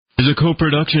a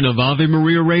co-production of Ave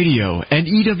Maria Radio and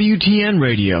EWTN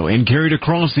Radio and carried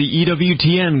across the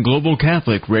EWTN Global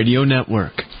Catholic Radio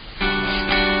Network.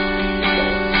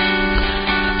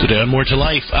 Today on More to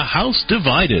Life, a house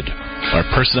divided. Are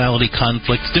personality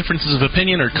conflicts, differences of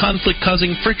opinion, or conflict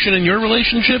causing friction in your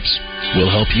relationships? We'll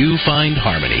help you find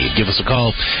harmony. Give us a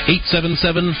call,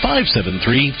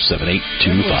 877-573-7825.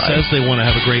 Everyone says they want to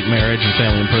have a great marriage and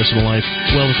family and personal life.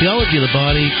 Well, the Theology of the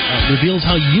Body reveals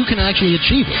how you can actually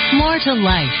achieve it. More to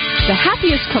Life. The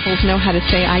happiest couples know how to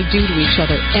say I do to each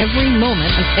other every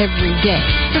moment of every day.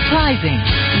 Surprising,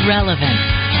 relevant,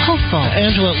 hopeful.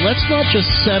 Angela, let's not just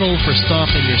settle for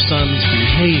stopping your son's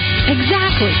behavior.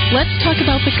 Exactly. Let's talk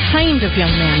about the kind of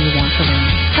young man you want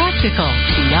around. Practical,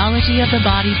 Theology of the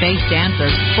Body-based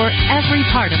answers for every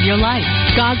part of your life.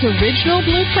 God's original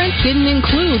blueprint didn't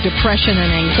include depression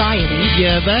and anxiety.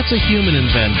 Yeah, that's a human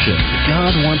invention.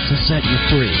 God wants to set you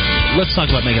free. Let's talk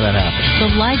about making that happen.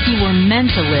 The life you were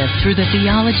meant to live through the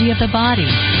Theology of the Body.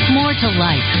 More to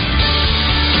Life.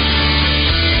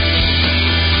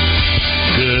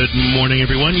 Good morning,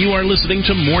 everyone. You are listening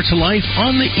to More to Life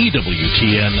on the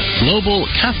EWTN Global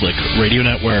Catholic Radio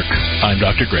Network. I'm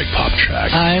Dr. Greg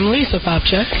Popcak. I'm Lisa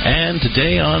Popcak. And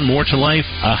today on More to Life,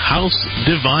 a house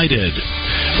divided.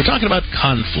 We're talking about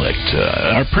conflict.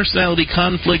 Are personality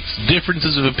conflicts,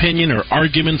 differences of opinion, or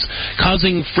arguments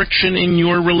causing friction in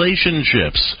your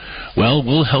relationships? Well,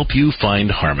 we'll help you find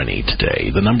harmony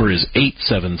today. The number is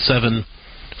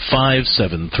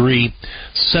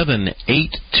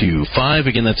 877-573-7825.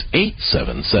 Again, that's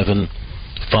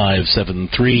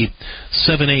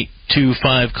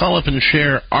 877-573-7825. Call up and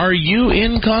share, are you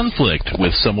in conflict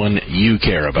with someone you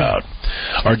care about?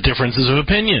 Are differences of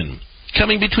opinion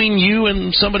coming between you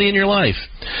and somebody in your life?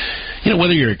 You know,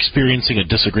 whether you're experiencing a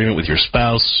disagreement with your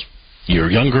spouse, your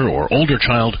younger or older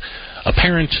child, a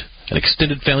parent, an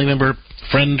extended family member,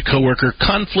 friend, coworker,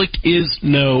 conflict is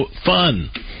no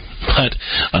fun. But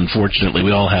unfortunately,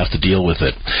 we all have to deal with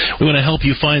it. We want to help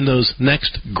you find those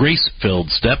next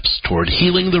grace-filled steps toward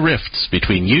healing the rifts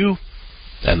between you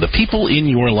and the people in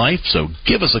your life. So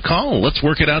give us a call and let's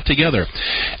work it out together.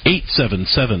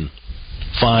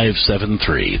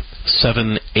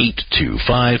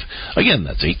 877-573-7825. Again,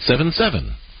 that's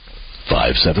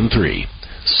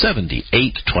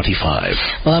 877-573-7825.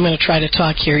 Well, I'm going to try to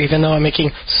talk here, even though I'm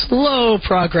making slow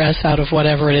progress out of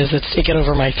whatever it is that's taken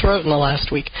over my throat in the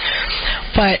last week.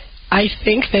 But I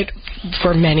think that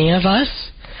for many of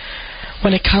us,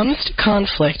 when it comes to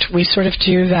conflict, we sort of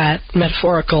do that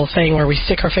metaphorical thing where we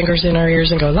stick our fingers in our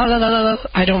ears and go, la, la, la, la, la.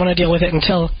 I don't want to deal with it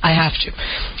until I have to,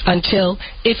 until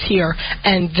it's here,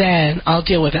 and then I'll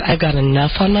deal with it. I've got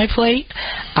enough on my plate.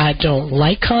 I don't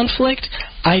like conflict.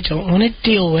 I don't want to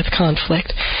deal with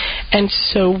conflict. And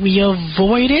so we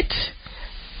avoid it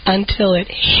until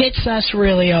it hits us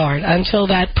really hard, until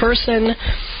that person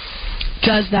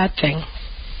does that thing,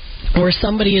 or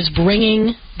somebody is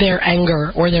bringing their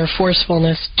anger or their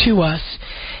forcefulness to us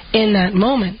in that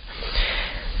moment.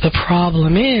 The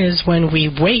problem is when we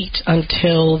wait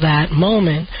until that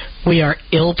moment, we are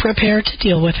ill-prepared to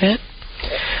deal with it.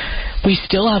 We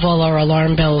still have all our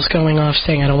alarm bells going off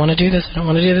saying, I don't want to do this, I don't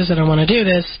want to do this, I don't want to do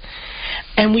this.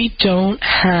 And we don't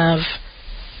have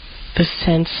the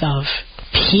sense of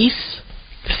peace,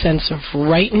 the sense of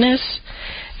rightness,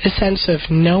 the sense of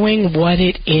knowing what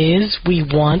it is we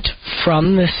want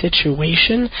from the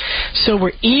situation. So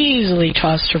we're easily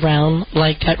tossed around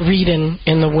like that reed in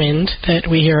the wind that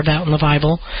we hear about in the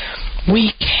Bible.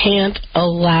 We can't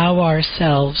allow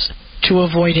ourselves to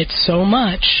avoid it so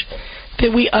much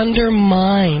that we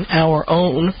undermine our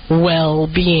own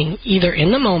well-being, either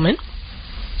in the moment,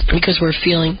 because we're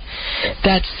feeling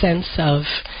that sense of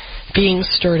being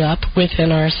stirred up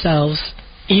within ourselves,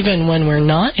 even when we're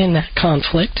not in that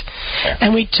conflict,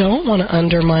 and we don't want to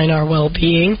undermine our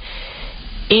well-being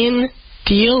in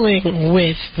dealing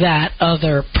with that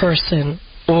other person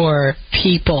or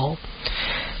people.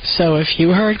 So if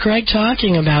you heard Greg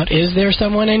talking about, is there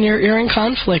someone you're in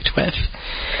conflict with?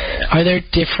 Are there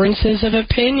differences of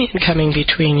opinion coming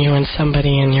between you and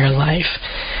somebody in your life?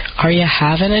 Are you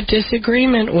having a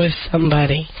disagreement with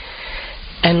somebody?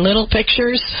 And little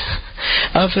pictures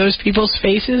of those people's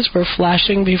faces were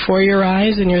flashing before your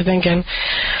eyes, and you're thinking,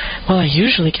 well, I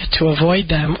usually get to avoid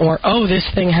them, or, oh, this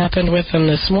thing happened with them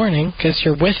this morning, because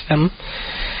you're with them.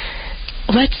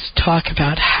 Let's talk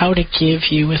about how to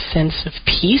give you a sense of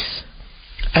peace,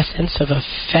 a sense of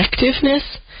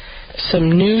effectiveness,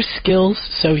 some new skills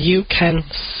so you can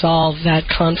solve that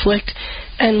conflict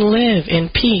and live in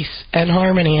peace and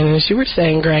harmony. And as you were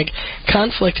saying, Greg,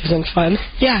 conflict isn't fun.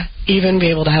 Yeah, even be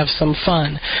able to have some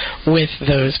fun with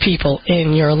those people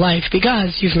in your life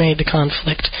because you've made the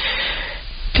conflict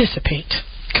dissipate,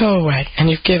 go away, and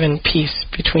you've given peace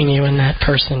between you and that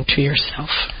person to yourself.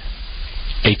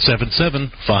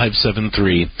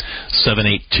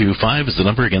 877-573-7825 is the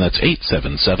number. Again, that's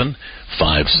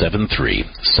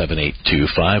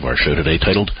 877-573-7825. Our show today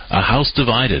titled A House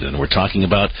Divided, and we're talking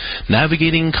about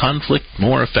navigating conflict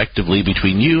more effectively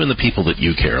between you and the people that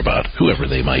you care about, whoever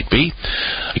they might be.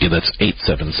 Again, that's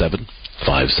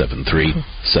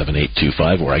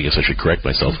 877-573-7825, or I guess I should correct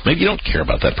myself. Maybe you don't care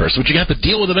about that person, but you have to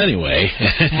deal with them anyway.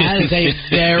 That is a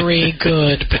very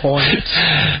good point.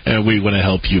 And we want to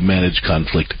help you manage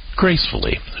conflict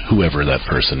gracefully, whoever that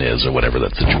person is or whatever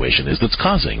that situation is that's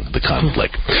causing the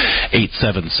conflict.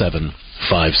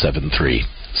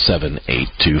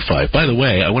 877-573-7825. By the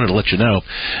way, I wanted to let you know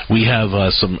we have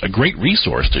a great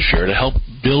resource to share to help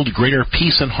build greater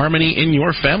peace and harmony in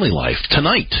your family life.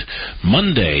 Tonight,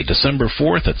 Monday, December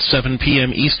 4th at 7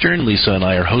 p.m. Eastern, Lisa and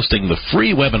I are hosting the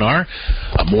free webinar,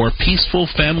 A More Peaceful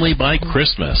Family by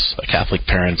Christmas, a Catholic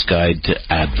Parent's Guide to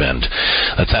Advent.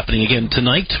 That's happening again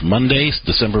tonight, Monday,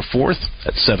 December 4th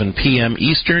at 7 p.m.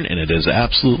 Eastern, and it is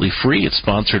absolutely free. It's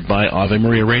sponsored by Ave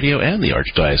Maria Radio and the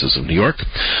Archdiocese of New York.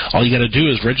 All you got to do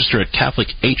is register at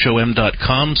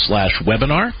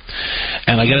CatholicHOM.com/webinar.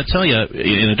 And I got to tell you,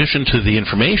 in addition to the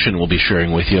information we'll be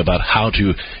sharing with you about how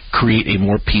to create a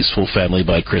more peaceful family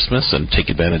by Christmas and take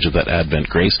advantage of that Advent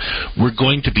grace, we're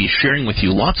going to be sharing with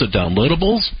you lots of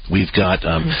downloadables. We've got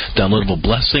downloadable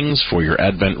blessings for your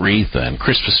Advent wreath and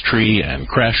Christmas tree and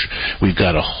creche. We've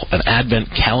got an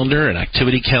Advent calendar, an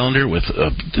activity calendar with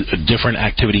a different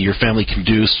activity your family can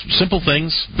do. Simple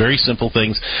things, very simple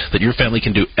things that your family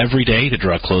can do every day to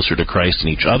draw closer to Christ and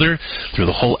each other through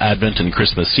the whole Advent and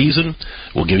Christmas season.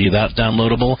 We'll give you that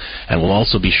downloadable, and we'll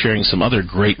also be sharing some other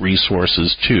great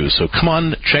resources too. So come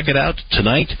on, check it out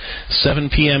tonight, 7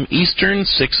 p.m. Eastern,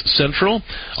 6 Central.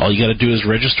 All you got to do is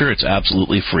register. It's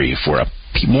absolutely free for a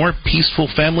more peaceful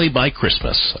family by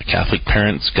Christmas, a Catholic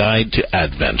Parent's Guide to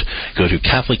Advent. Go to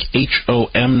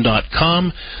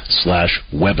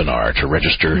CatholicHOM.com/webinar to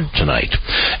register tonight.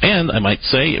 And I might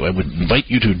say, I would invite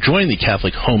you to join the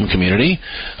Catholic Home community.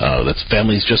 That's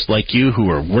families just like you who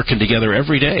are working together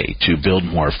every day to build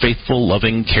more faithful,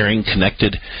 loving, caring,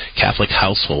 connected Catholic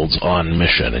households on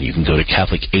mission. And you can go to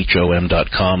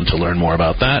CatholicHOM.com to learn more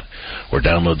about that, or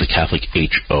download the Catholic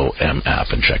HOM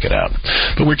app and check it out.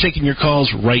 But we're taking your calls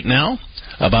right now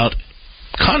about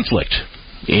conflict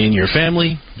in your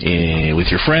family,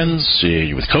 with your friends,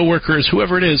 with coworkers,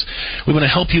 whoever it is. We want to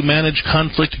help you manage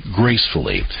conflict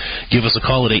gracefully. Give us a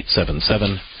call at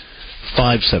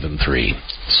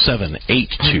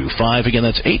 877-573-7825. Again,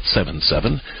 that's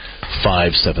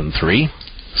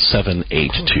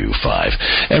 877-573-7825.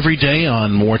 Every day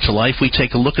on More to Life, we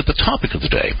take a look at the topic of the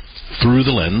day through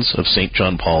the lens of St.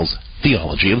 John Paul's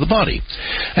Theology of the Body.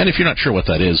 And if you're not sure what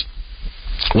that is,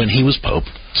 when he was Pope,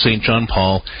 St. John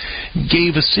Paul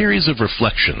gave a series of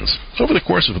reflections over the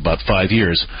course of about 5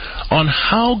 years on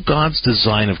how God's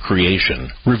design of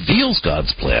creation reveals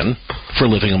God's plan for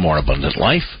living a more abundant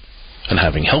life and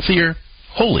having healthier,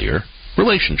 holier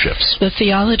relationships. The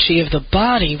theology of the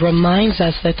body reminds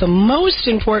us that the most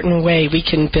important way we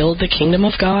can build the kingdom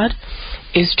of God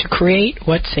is to create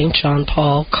what St. John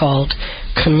Paul called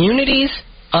communities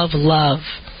of love.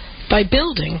 By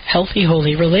building healthy,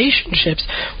 holy relationships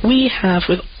we have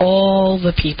with all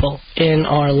the people in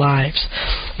our lives.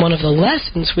 One of the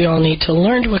lessons we all need to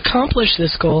learn to accomplish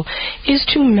this goal is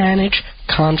to manage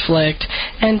conflict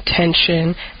and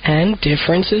tension and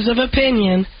differences of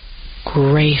opinion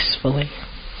gracefully.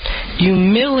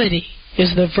 Humility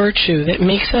is the virtue that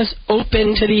makes us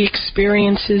open to the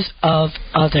experiences of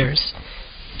others,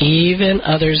 even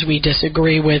others we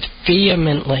disagree with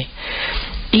vehemently.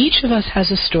 Each of us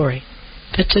has a story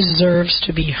that deserves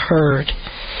to be heard.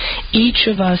 Each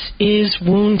of us is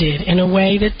wounded in a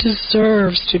way that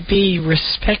deserves to be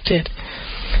respected.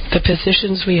 The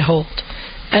positions we hold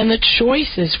and the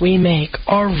choices we make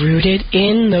are rooted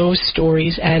in those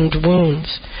stories and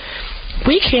wounds.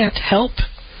 We can't hope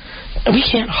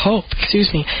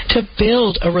to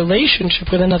build a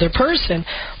relationship with another person,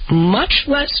 much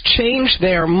less change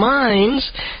their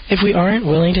minds, if we aren't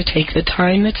willing to take the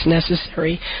time that's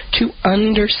necessary to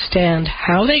understand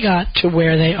how they got to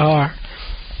where they are.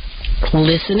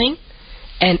 Listening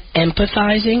and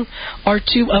empathizing are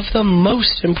two of the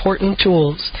most important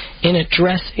tools in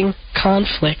addressing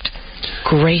conflict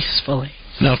gracefully.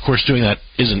 Now, of course, doing that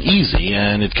isn't easy,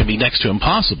 and it can be next to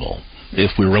impossible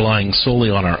if we're relying solely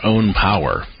on our own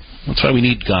power That's why we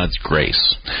need God's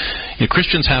grace.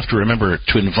 Christians have to remember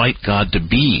to invite God to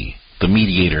be the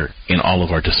mediator in all of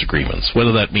our disagreements,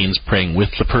 whether that means praying with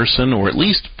the person or at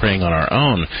least praying on our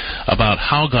own about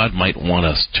how God might want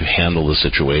us to handle the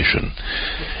situation.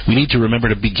 We need to remember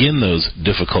to begin those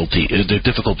difficult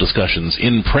discussions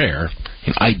in prayer,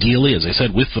 and ideally, as I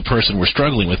said, with the person we're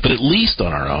struggling with, but at least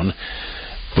on our own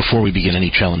before we begin any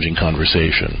challenging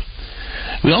conversation.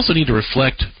 We also need to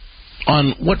reflect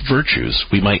on what virtues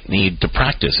we might need to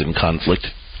practice in conflict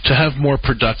to have more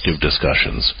productive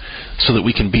discussions so that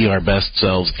we can be our best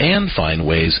selves and find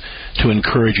ways to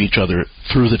encourage each other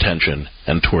through the tension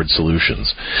and toward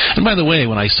solutions. And by the way,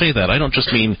 when I say that, I don't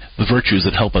just mean the virtues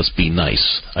that help us be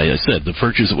nice. I said the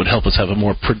virtues that would help us have a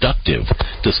more productive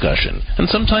discussion. And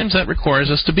sometimes that requires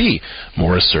us to be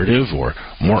more assertive or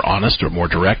more honest or more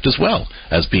direct as well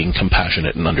as being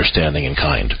compassionate and understanding and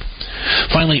kind.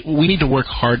 Finally, we need to work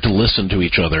hard to listen to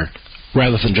each other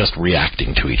rather than just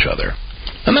reacting to each other.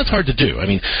 And that's hard to do.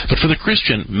 But for the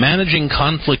Christian, managing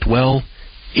conflict well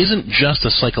isn't just a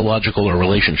psychological or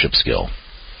relationship skill.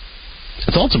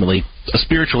 It's ultimately a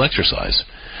spiritual exercise.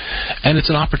 And it's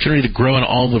an opportunity to grow in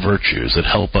all the virtues that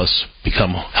help us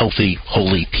become healthy,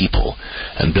 holy people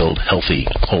and build healthy,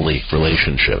 holy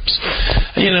relationships.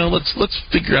 And, let's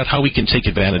figure out how we can take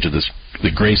advantage of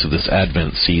the grace of this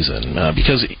Advent season.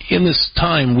 Because in this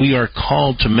time, we are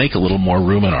called to make a little more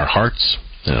room in our hearts,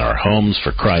 in our homes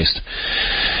for Christ.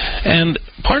 And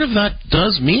part of that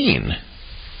does mean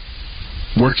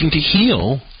working to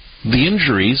heal the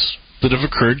injuries that have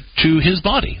occurred to his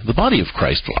body, the body of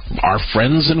Christ, our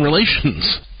friends and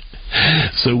relations.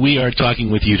 So we are talking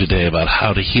with you today about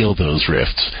how to heal those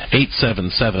rifts.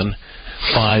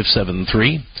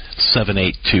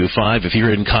 877-573-7825. If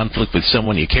you're in conflict with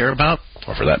someone you care about,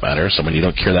 or for that matter, someone you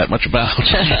don't care that much about,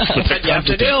 but you have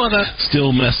to deal with it.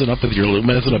 Still messing up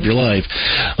your life.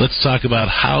 Let's talk about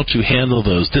how to handle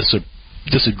those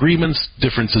disagreements,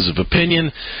 differences of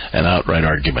opinion, and outright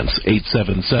arguments.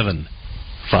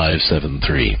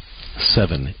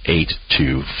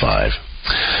 877-573-7825.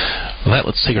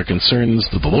 Let's take our concerns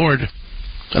to the Lord,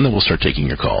 and then we'll start taking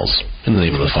your calls. In the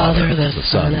name of the Father, the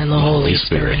Son, and the Holy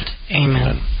Spirit.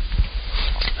 Amen.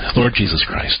 Lord Jesus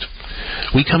Christ,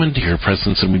 we come into your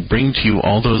presence and we bring to you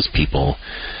all those people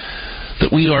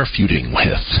that we are feuding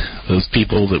with, those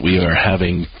people that we are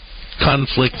having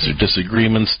conflicts or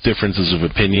disagreements, differences of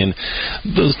opinion,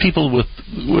 those people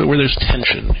where there's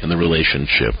tension in the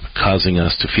relationship, causing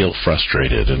us to feel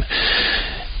frustrated and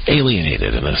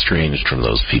alienated and estranged from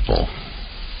those people.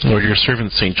 Lord, your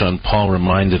servant St. John Paul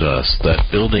reminded us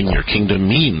that building your kingdom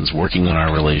means working on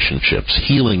our relationships,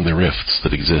 healing the rifts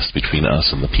that exist between us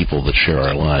and the people that share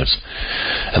our lives.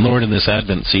 And Lord, in this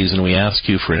Advent season, we ask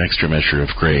you for an extra measure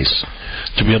of grace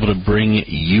to be able to bring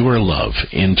your love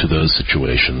into those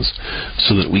situations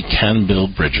so that we can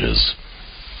build bridges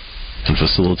and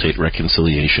facilitate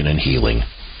reconciliation and healing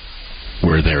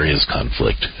where there is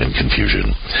conflict and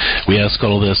confusion. We ask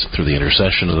all this through the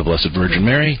intercession of the Blessed Virgin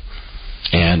Mary,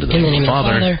 and in the name of the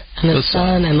Father, and the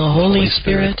Son, and the Holy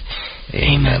Spirit.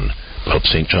 Amen. Pope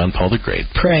St. John Paul the Great,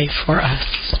 pray for us.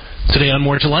 Today on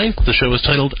More to Life, the show is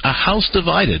titled A House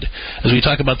Divided, as we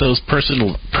talk about those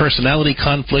personality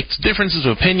conflicts, differences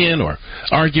of opinion, or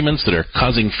arguments that are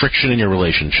causing friction in your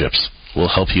relationships. We'll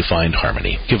help you find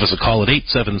harmony. Give us a call at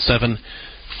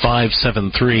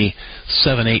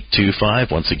 877-573-7825.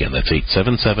 Once again, that's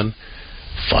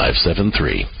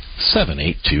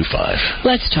 877-573-7825.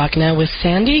 Let's talk now with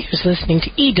Sandy, who's listening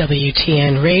to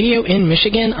EWTN Radio in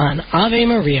Michigan on Ave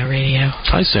Maria Radio.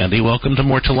 Hi, Sandy. Welcome to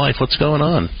More to Life. What's going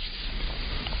on?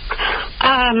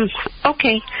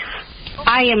 Okay.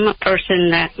 I am a person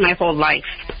that my whole life,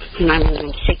 and I'm in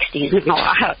my 60s,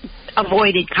 I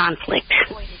avoided conflict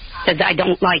because I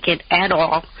don't like it at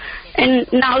all. And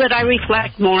now that I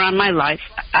reflect more on my life,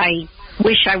 I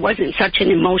wish I wasn't such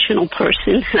an emotional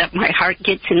person, that my heart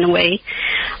gets in the way.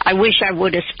 I wish I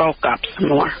would have spoke up some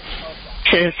more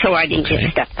so I didn't get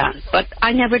stepped on. But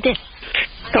I never did.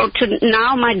 So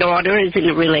now my daughter is in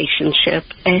a relationship,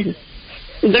 and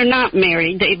they're not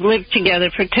married. They've lived together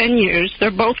for 10 years.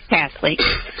 They're both Catholic.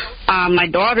 My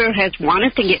daughter has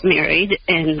wanted to get married,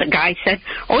 and the guy said,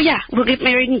 oh, yeah, we'll get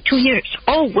married in 2 years.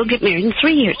 Oh, we'll get married in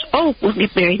 3 years. Oh, we'll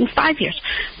get married in 5 years.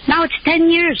 Now it's 10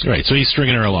 years. Right, so he's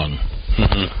stringing her along.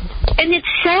 And it's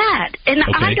sad. And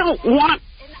I don't want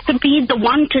to be the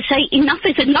one to say enough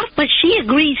is enough, but she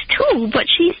agrees too, but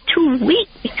she's too weak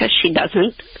because she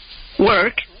doesn't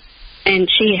work and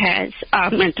she has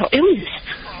mental illness.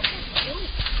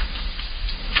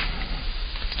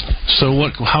 So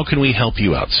how can we help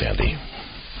you out, Sandy?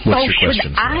 What's your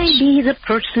question? Should I be the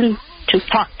person to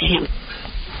talk to him?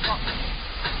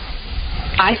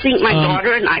 I think my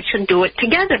daughter and I should do it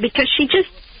together because she just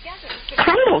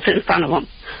crumbles in front of him.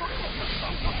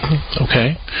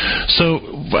 Okay. So,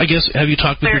 I guess, have you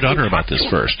talked with your daughter about this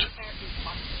first?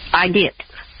 I did.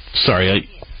 Sorry,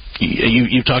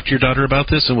 you talked to your daughter about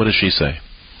this, and what does she say?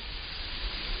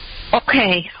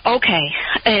 Okay.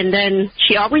 And then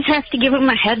she always has to give him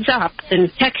a heads up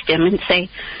and text him and say,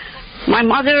 my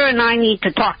mother and I need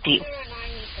to talk to you.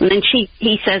 And then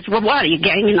he says, well, what, are you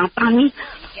ganging up on me?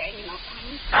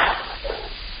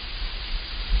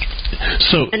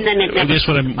 So, I guess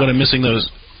what I'm missing those.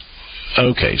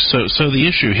 Okay, so the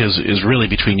issue is really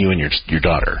between you and your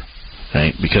daughter,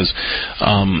 right? Because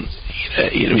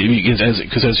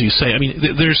as you say, I mean,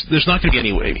 there's not going to be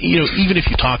any way. Even if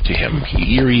you talk to him,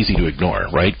 you're easy to ignore,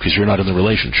 right? Because you're not in the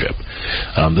relationship.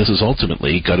 This is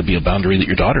ultimately got to be a boundary that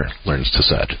your daughter learns to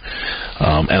set.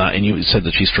 And you said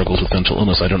that she struggles with mental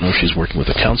illness. I don't know if she's working with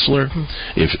a counselor.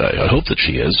 I hope that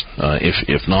she is.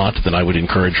 If not, then I would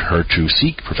encourage her to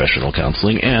seek professional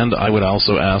counseling. And I would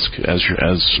also ask, as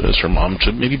her mom,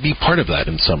 to maybe be part of that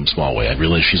in some small way. I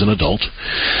realize she's an adult,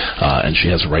 and she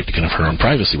has a right to kind of her own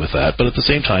privacy with that. But at the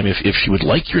same time, if she would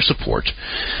like your support,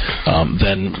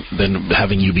 then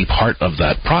having you be part of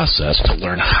that process to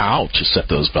learn how to set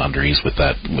those boundaries with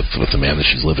the man that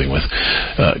she's living with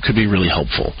could be really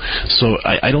helpful. So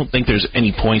I don't think there's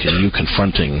any point in you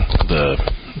confronting the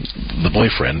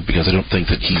boyfriend, because I don't think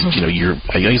that he's,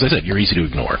 as I said, you're easy to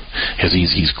ignore, because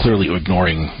he's clearly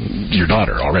ignoring your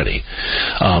daughter already.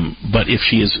 But if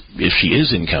she is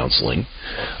in counseling,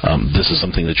 this is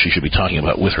something that she should be talking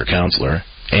about with her counselor.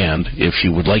 And if she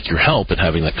would like your help in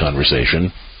having that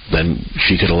conversation, then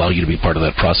she could allow you to be part of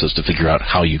that process to figure out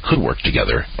how you could work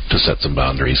together to set some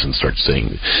boundaries and start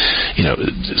saying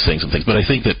some things. But I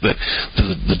think that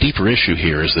the deeper issue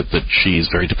here is that she is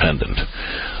very dependent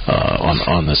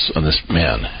on this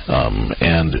man,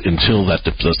 and until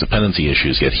those dependency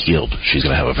issues get healed, she's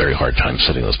going to have a very hard time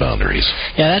setting those boundaries.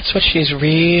 Yeah, that's what she's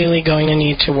really going to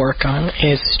need to work on,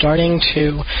 is starting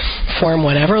to form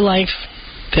whatever life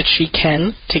that she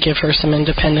can to give her some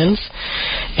independence,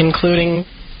 including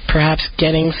perhaps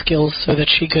getting skills so that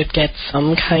she could get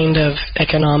some kind of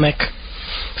economic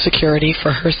security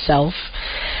for herself.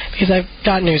 Because I've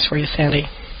got news for you, Sandy.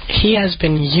 He has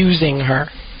been using her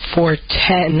for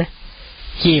 10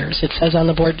 years. It says on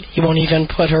the board he won't even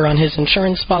put her on his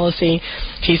insurance policy.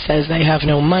 He says they have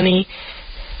no money.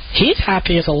 He's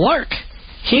happy as a lark.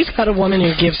 He's got a woman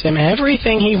who gives him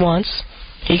everything he wants.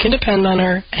 He can depend on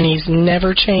her, and he's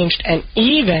never changed. And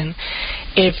even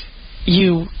if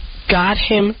you got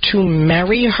him to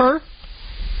marry her,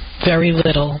 very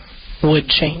little would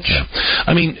change. Yeah.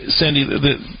 I mean, Sandy,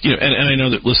 and I know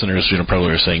that listeners,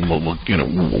 probably are saying, well,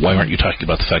 why aren't you talking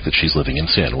about the fact that she's living in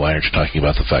sin? Why aren't you talking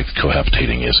about the fact that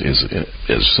cohabitating is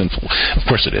sinful? Of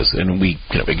course it is, and we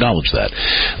acknowledge that.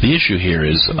 The issue here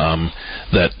is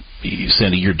that,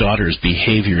 Sandy, your daughter's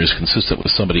behavior is consistent with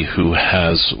somebody who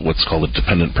has what's called a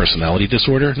dependent personality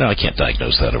disorder. Now, I can't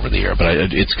diagnose that over the air, but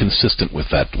it's consistent with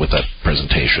that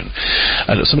presentation.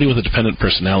 Somebody with a dependent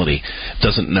personality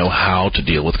doesn't know how to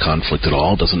deal with conflict at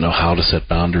all, doesn't know how to set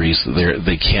boundaries.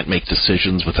 They can't make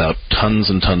decisions without tons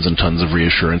and tons and tons of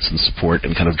reassurance and support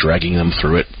and kind of dragging them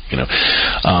through it.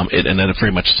 And then it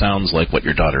very much sounds like what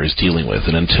your daughter is dealing with.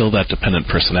 And until that dependent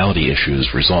personality issue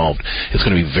is resolved, it's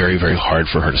going to be very, very hard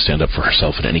for her to stand up for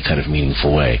herself in any kind of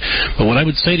meaningful way. But what I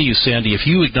would say to you, Sandy, if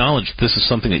you acknowledge this is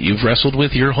something that you've wrestled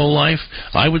with your whole life,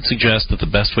 I would suggest that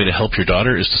the best way to help your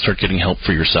daughter is to start getting help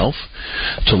for yourself,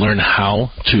 to learn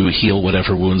how to heal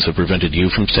whatever wounds have prevented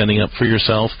you from standing up for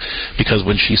yourself. Because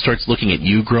when she starts looking at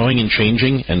you growing and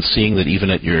changing and seeing that even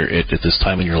at this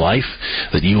time in your life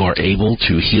that you are able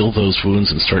to heal those wounds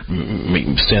and start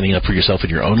standing up for yourself in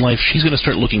your own life, she's going to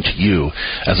start looking to you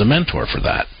as a mentor for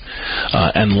that.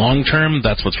 And long term,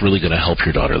 that's what's really going to help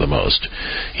your daughter the most.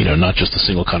 Not just a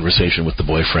single conversation with the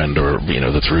boyfriend or,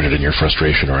 that's rooted in your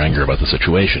frustration or anger about the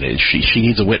situation. She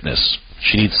needs a witness.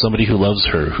 She needs somebody who loves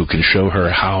her, who can show her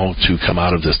how to come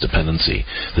out of this dependency,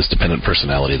 this dependent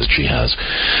personality that she has,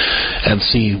 and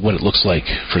see what it looks like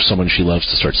for someone she loves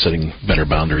to start setting better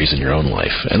boundaries in your own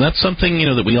life. And that's something,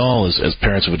 that we all, as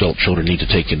parents of adult children, need to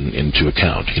take into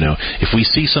account. If we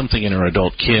see something in our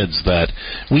adult kids that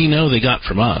we know they got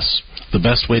from us, the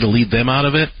best way to lead them out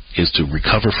of it is to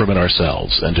recover from it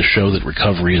ourselves and to show that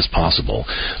recovery is possible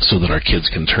so that our kids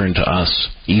can turn to us,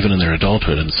 even in their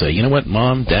adulthood, and say, you know what,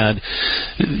 Mom, Dad,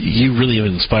 you really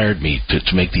have inspired me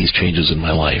to make these changes in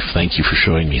my life. Thank you for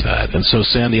showing me that. And so,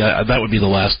 Sandy, that would be the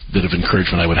last bit of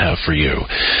encouragement I would have for you,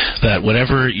 that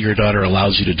whatever your daughter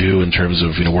allows you to do in terms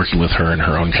of working with her and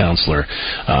her own counselor,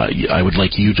 I would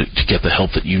like you to get the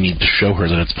help that you need to show her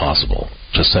that it's possible.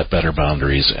 to set better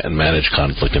boundaries and manage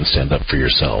conflict and stand up for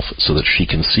yourself so that she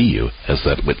can see you as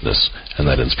that witness and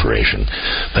that inspiration.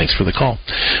 Thanks for the call.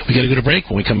 We got to go to break.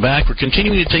 When we come back, we're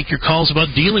continuing to take your calls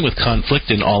about dealing with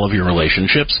conflict in all of your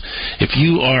relationships. If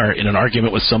you are in an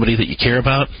argument with somebody that you care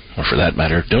about, or for that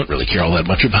matter, don't really care all that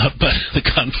much about, but the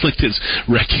conflict is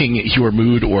wrecking your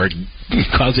mood or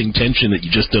causing tension that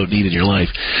you just don't need in your life,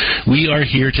 we are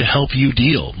here to help you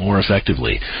deal more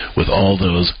effectively with all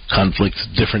those conflicts,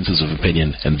 differences of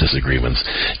opinion, and disagreements.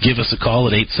 Give us a call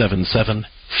at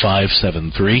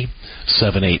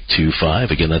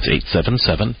 877-573-7825. Again, that's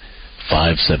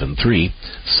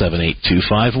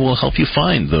 877-573-7825. We'll help you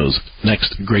find those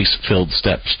next grace-filled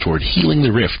steps toward healing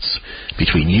the rifts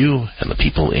between you and the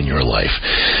people in your life.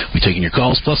 We're taking your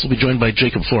calls, plus we'll be joined by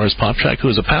Jacob Flores Popcak, who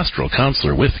is a pastoral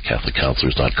counselor with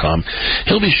CatholicCounselors.com.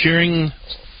 He'll be sharing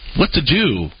what to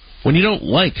do when you don't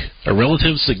like a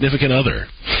relative significant other.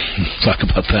 Talk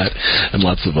about that and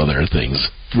lots of other things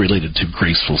related to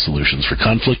graceful solutions for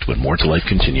conflict when More to Life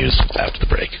continues after the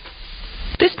break.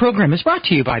 This program is brought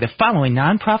to you by the following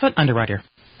nonprofit underwriter.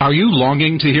 Are you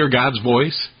longing to hear God's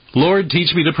voice? Lord,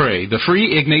 Teach Me to Pray, the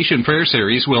free Ignatian Prayer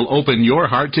Series will open your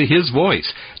heart to His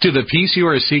voice, to the peace you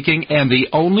are seeking, and the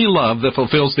only love that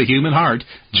fulfills the human heart,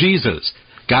 Jesus.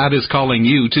 God is calling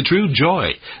you to true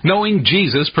joy, knowing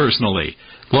Jesus personally.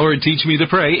 Lord, Teach Me to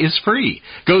Pray is free.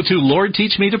 Go to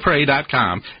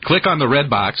LordTeachMeToPray.com, click on the red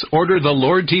box, order the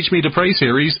Lord, Teach Me to Pray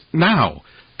series now.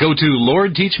 Go to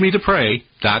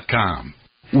LordTeachMeToPray.com.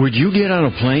 Would you get on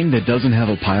a plane that doesn't have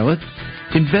a pilot?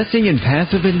 Investing in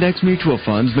passive index mutual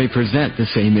funds may present the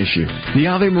same issue.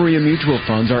 The Ave Maria mutual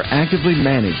funds are actively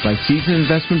managed by seasoned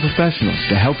investment professionals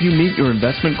to help you meet your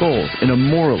investment goals in a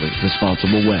morally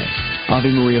responsible way.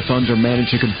 Ave Maria funds are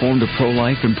managed to conform to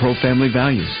pro-life and pro-family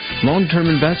values.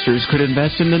 Long-term investors could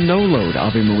invest in the no-load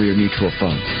Ave Maria mutual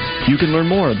funds. You can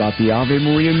learn more about the Ave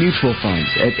Maria mutual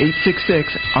funds at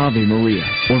 866-AVE-MARIA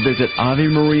or visit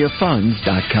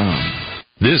AveMariaFunds.com.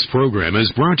 This program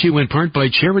is brought to you in part by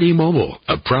Charity Mobile,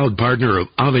 a proud partner of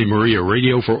Ave Maria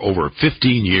Radio for over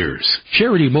 15 years.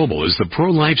 Charity Mobile is the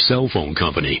pro-life cell phone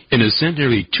company and has sent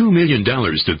nearly $2 million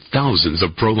to thousands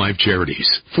of pro-life charities.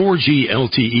 4G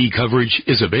LTE coverage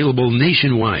is available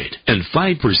nationwide, and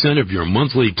 5% of your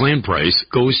monthly plan price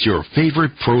goes to your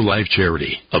favorite pro-life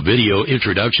charity. A video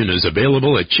introduction is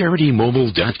available at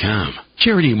CharityMobile.com.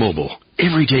 Charity Mobile,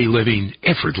 everyday living,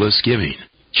 effortless giving.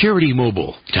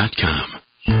 CharityMobile.com.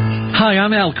 Hi,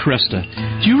 I'm Al Cresta.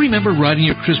 Do you remember writing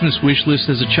your Christmas wish list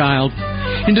as a child?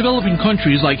 In developing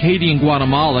countries like Haiti and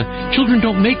Guatemala, children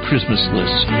don't make Christmas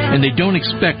lists, and they don't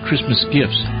expect Christmas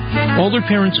gifts. All their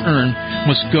parents earn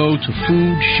must go to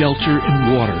food, shelter,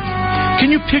 and water.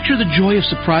 Can you picture the joy of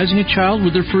surprising a child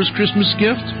with their first Christmas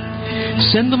gift?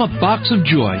 Send them a box of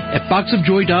joy at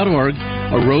boxofjoy.org.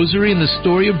 A rosary and the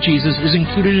story of Jesus is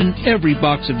included in every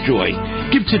box of joy.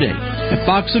 Give today at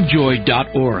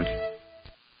boxofjoy.org.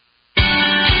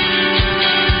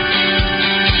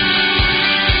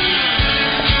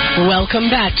 Welcome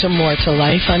back to More to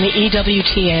Life on the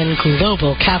EWTN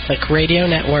Global Catholic Radio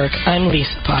Network. I'm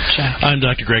Lisa Popcak. I'm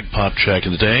Dr. Greg Popcak,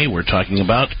 and today we're talking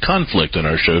about conflict on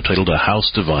our show titled A House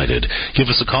Divided. Give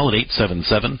us a call at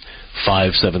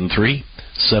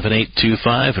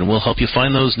 877-573-7825, and we'll help you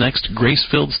find those next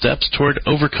grace-filled steps toward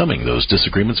overcoming those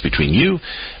disagreements between you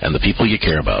and the people you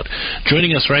care about.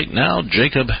 Joining us right now,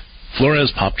 Jacob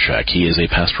Flores Popcak. He is a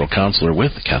pastoral counselor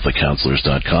with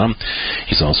CatholicCounselors.com.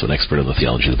 He's also an expert on the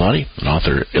theology of the body, an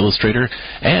author, illustrator,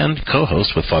 and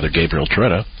co-host with Father Gabriel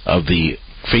Toretta of the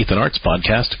Faith and Arts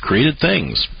podcast, Created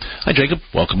Things. Hi, Jacob.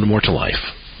 Welcome to More to Life.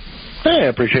 Hey, I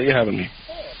appreciate you having me.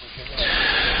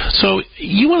 So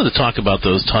you wanted to talk about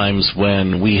those times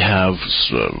when we have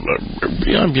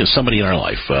somebody in our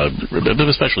life,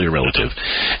 especially a relative,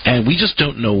 and we just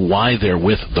don't know why they're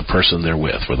with the person they're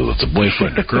with, whether it's a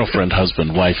boyfriend, a girlfriend,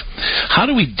 husband, wife. How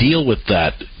do we deal with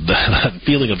that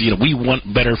feeling of, we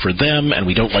want better for them, and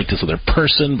we don't like this other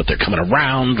person, but they're coming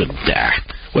around, and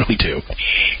what do we do?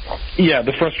 Yeah,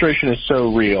 the frustration is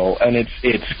so real, and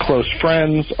it's close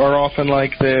friends are often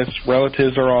like this,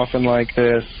 relatives are often like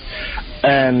this,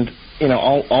 and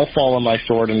I'll fall on my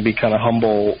sword and be kind of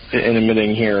humble in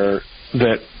admitting here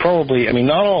that probably,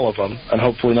 not all of them, and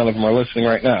hopefully none of them are listening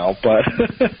right now, but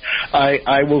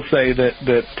I will say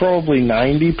that probably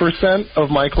 90%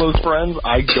 of my close friends,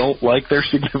 I don't like their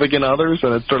significant others,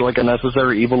 and it's sort of like a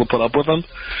necessary evil to put up with them.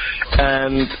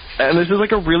 And this is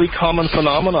like a really common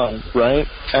phenomenon, right?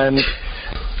 And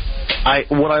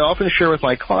what I often share with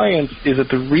my clients is that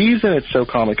the reason it's so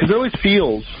common, because it always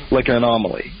feels like an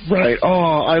anomaly, right? Oh,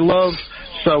 I love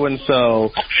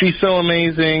so-and-so. She's so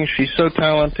amazing. She's so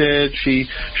talented. She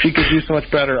could do so much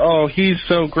better. Oh, he's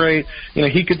so great.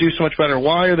 He could do so much better.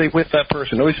 Why are they with that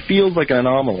person? It always feels like an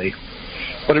anomaly.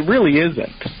 But it really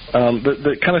isn't.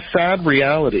 The kind of sad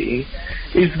reality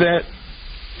is that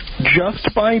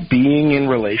just by being in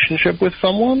relationship with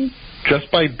someone,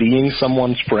 just by being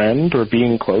someone's friend or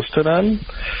being close to them,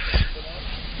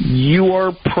 you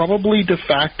are probably de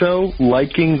facto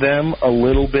liking them a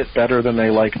little bit better than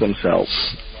they like themselves.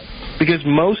 Because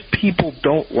most people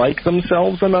don't like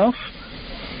themselves enough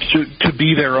to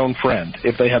be their own friend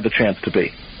if they had the chance to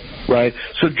be. Right?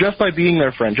 So just by being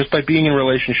their friend, just by being in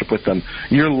relationship with them,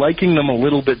 you're liking them a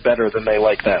little bit better than they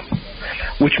like them.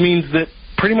 Which means that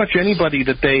pretty much anybody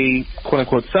that they,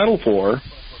 quote-unquote, settle for,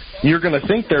 you're going to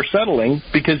think they're settling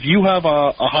because you have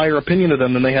a higher opinion of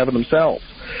them than they have of themselves.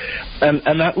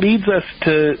 And that leads us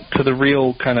to the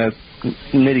real kind of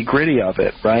nitty-gritty of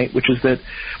it, right? Which is that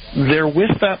they're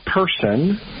with that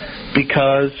person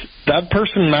because that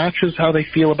person matches how they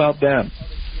feel about them.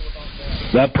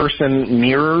 That person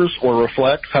mirrors or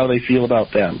reflects how they feel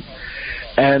about them.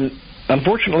 And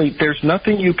unfortunately, there's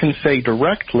nothing you can say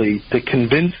directly to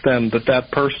convince them that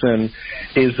that person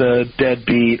is a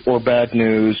deadbeat or bad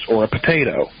news or a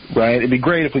potato, right? It'd be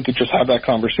great if we could just have that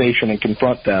conversation and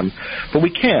confront them, but we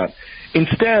can't.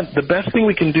 Instead, the best thing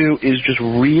we can do is just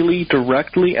really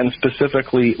directly and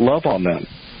specifically love on them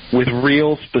with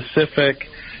real specific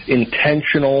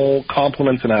intentional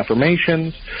compliments and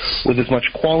affirmations, with as much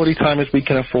quality time as we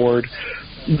can afford.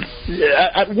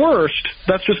 At worst,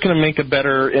 that's just going to make a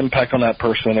better impact on that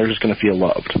person. They're just going to feel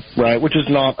loved, right? Which is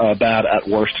not bad at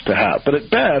worst to have. But at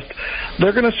best,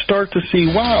 they're going to start to see,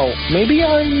 wow, maybe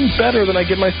I'm better than I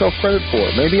give myself credit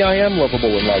for. Maybe I am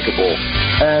lovable and likable.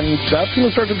 And that's going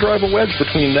to start to drive a wedge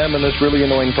between them and this really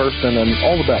annoying person, and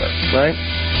all the better, right?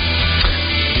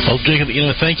 Well, Jacob,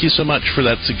 thank you so much for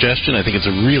that suggestion. I think it's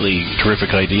a really terrific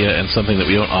idea and something that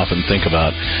we don't often think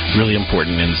about. Really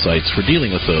important insights for dealing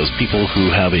with those people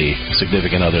who have a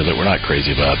significant other that we're not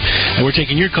crazy about. And we're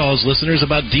taking your calls, listeners,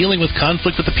 about dealing with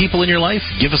conflict with the people in your life.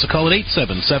 Give us a call at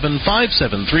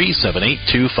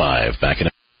 877-573-7825. Back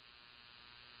in.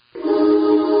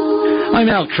 I'm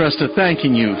Al Cresta,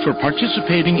 thanking you for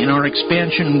participating in our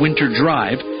expansion winter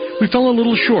drive. We fell a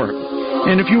little short.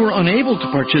 And if you were unable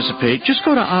to participate, just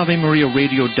go to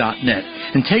AveMariaRadio.net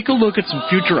and take a look at some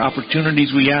future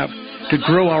opportunities we have to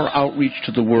grow our outreach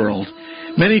to the world.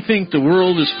 Many think the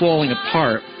world is falling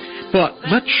apart, but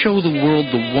let's show the world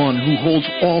the one who holds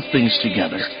all things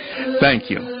together. Thank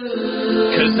you.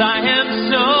 'Cause I am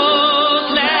so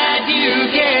glad you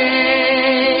came.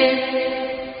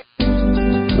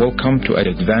 Welcome to an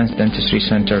Advanced Dentistry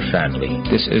Center family.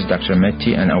 This is Dr.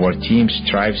 Metti, and our team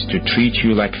strives to treat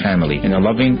you like family in a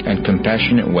loving and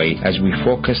compassionate way as we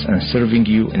focus on serving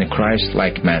you in a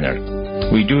Christ-like manner.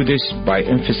 We do this by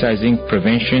emphasizing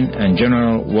prevention and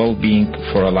general well-being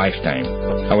for a lifetime.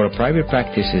 Our private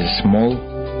practice is small,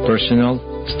 personal,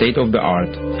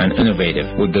 state-of-the-art, and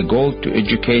innovative, with the goal to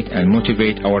educate and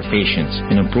motivate our patients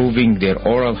in improving their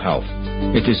oral health.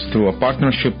 It is through a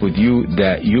partnership with you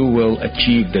that you will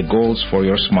achieve the goals for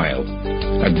your smile.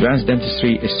 Advanced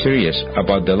Dentistry is serious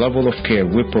about the level of care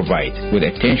we provide, with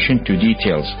attention to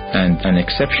details and an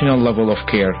exceptional level of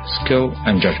care, skill,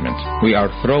 and judgment. We are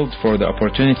thrilled for the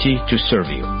opportunity to serve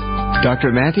you.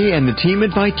 Dr. Matty and the team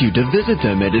invite you to visit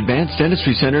them at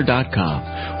AdvancedDentistryCenter.com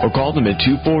or call them at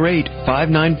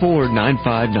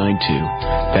 248-594-9592.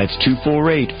 That's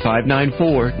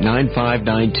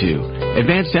 248-594-9592.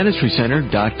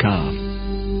 AdvancedDentistryCenter.com.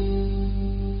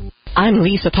 I'm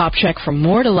Lisa Popcak from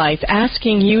More to Life,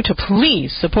 asking you to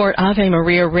please support Ave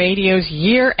Maria Radio's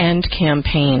year-end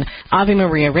campaign. Ave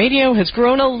Maria Radio has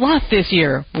grown a lot this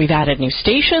year. We've added new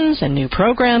stations and new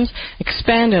programs,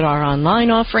 expanded our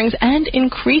online offerings, and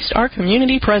increased our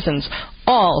community presence,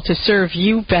 all to serve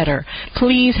you better.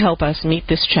 Please help us meet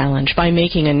this challenge by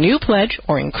making a new pledge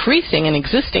or increasing an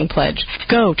existing pledge.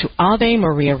 Go to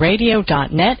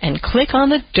AveMariaRadio.net and click on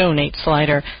the Donate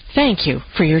slider. Thank you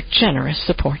for your generous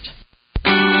support.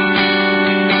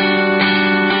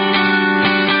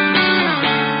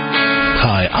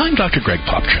 Hi, I'm Dr. Greg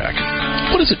Popcak.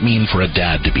 What does it mean for a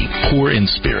dad to be poor in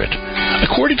spirit?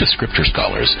 According to Scripture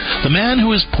scholars, the man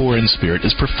who is poor in spirit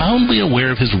is profoundly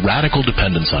aware of his radical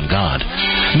dependence on God.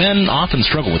 Men often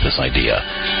struggle with this idea.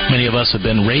 Many of us have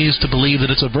been raised to believe that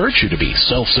it's a virtue to be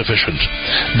self-sufficient.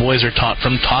 Boys are taught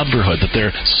from toddlerhood that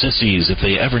they're sissies if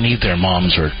they ever need their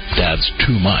moms or dads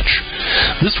too much.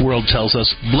 This world tells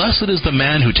us, blessed is the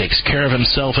man who takes care of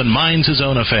himself and minds his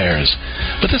own affairs.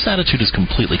 But this attitude is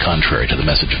completely contrary to the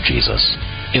message of Jesus.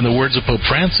 In the words of Pope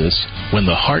Francis, when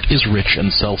the heart is rich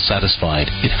and self-satisfied,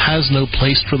 it has no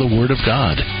place for the Word of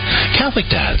God.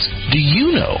 Catholic dads, do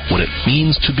you know what it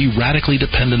means to be radically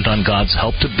dependent on God's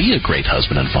help to be a great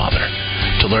husband and father?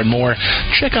 To learn more,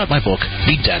 check out my book,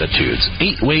 The Dattitudes,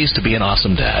 8 Ways to be an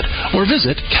Awesome Dad, or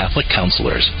visit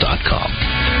CatholicCounselors.com.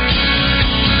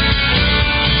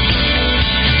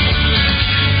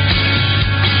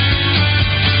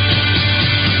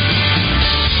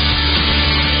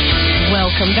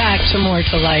 Welcome back to More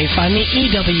to Life on the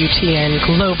EWTN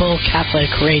Global Catholic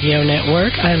Radio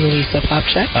Network. I'm Lisa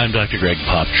Popcak. I'm Dr. Greg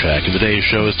Popcak, and today's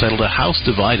show is titled A House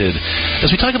Divided,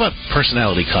 as we talk about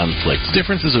personality conflicts,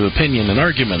 differences of opinion, and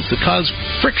arguments that cause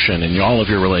friction in all of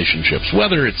your relationships,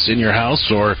 whether it's in your house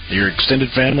or your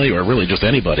extended family or really just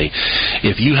anybody.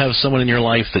 If you have someone in your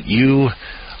life that you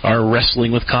are wrestling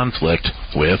with conflict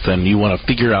with and you want to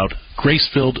figure out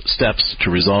grace-filled steps to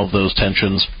resolve those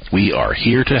tensions, we are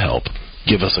here to help.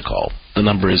 Give us a call. The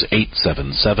number is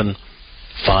 877-573-7825.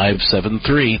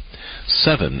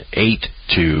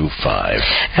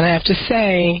 And I have to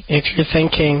say, if you're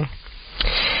thinking,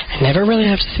 I never really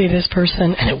have to see this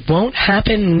person, and it won't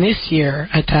happen this year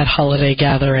at that holiday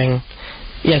gathering,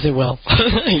 yes, it will.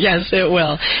 Yes, it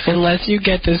will. Unless you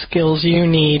get the skills you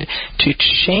need to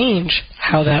change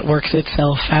how that works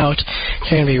itself out,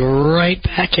 you're going to be right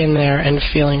back in there and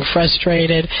feeling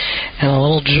frustrated and a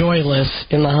little joyless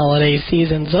in the holiday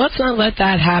season. So let's not let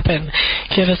that happen.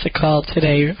 Give us a call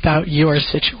today about your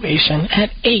situation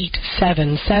at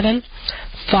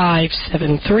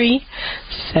 877-573-7825.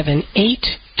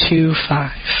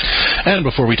 And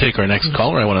before we take our next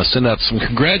caller, I want to send out some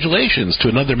congratulations to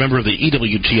another member of the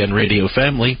EWTN radio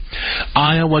family.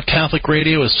 Iowa Catholic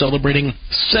Radio is celebrating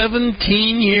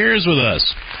 17 years with us,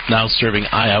 now serving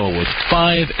Iowa with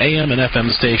 5 AM and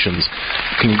FM stations.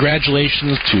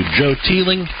 Congratulations to Joe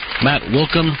Teeling, Matt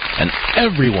Wilkham, and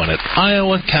everyone at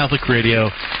Iowa Catholic Radio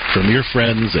from your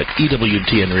friends at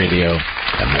EWTN Radio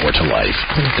and More to Life.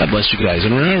 God bless you guys.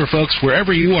 And remember, folks,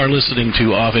 wherever you are listening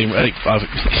to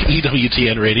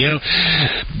EWTN Radio,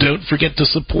 don't forget to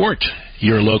support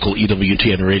your local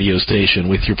EWTN radio station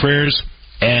with your prayers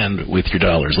and with your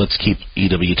dollars. Let's keep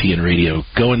EWTN Radio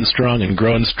going strong and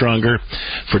growing stronger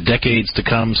for decades to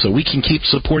come so we can keep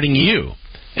supporting you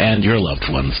and your loved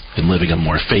ones in living a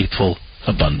more faithful,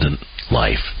 abundant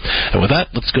life. And with that,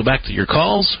 let's go back to your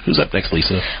calls. Who's up next,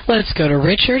 Lisa? Let's go to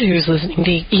Richard, who's listening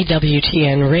to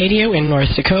EWTN Radio in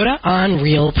North Dakota on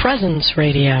Real Presence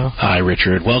Radio. Hi,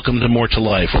 Richard. Welcome to More to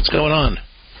Life. What's going on?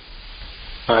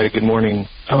 Hi, good morning.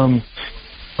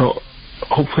 Well,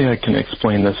 hopefully I can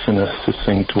explain this in a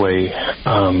succinct way.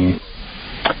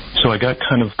 So I got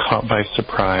kind of caught by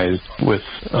surprise with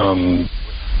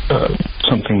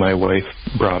something my wife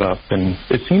brought up, and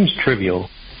it seems trivial,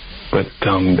 but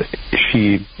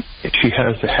she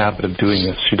has a habit of doing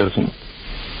this. She doesn't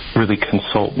really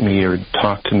consult me or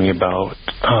talk to me about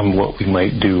what we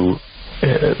might do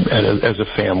as a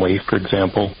family. For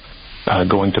example,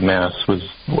 going to Mass was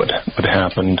what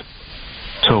happened.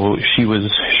 So she was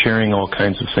sharing all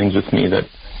kinds of things with me that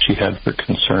she had for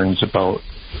concerns about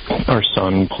our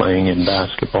son playing in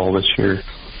basketball this year.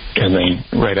 And then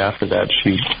right after that,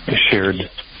 she shared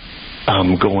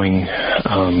going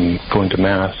to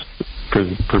Mass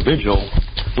for Vigil,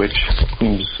 which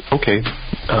seems okay,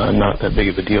 not that big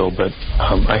of a deal, but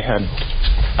I had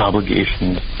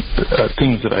obligations,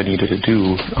 things that I needed to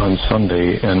do on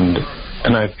Sunday, and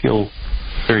I feel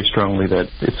very strongly that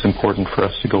it's important for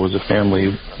us to go as a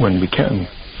family when we can.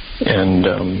 And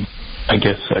I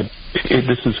guess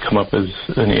this has come up as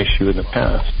an issue in the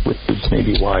past, which is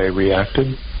maybe why I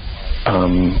reacted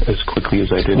as quickly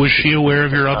as I did. Was she aware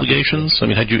of your obligations? I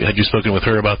mean, had you spoken with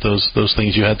her about those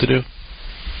things you had to do?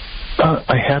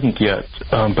 I hadn't yet,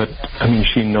 but I mean,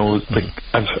 she knows. Like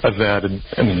I've added.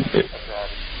 I mean,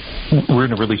 we're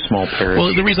in a really small parish.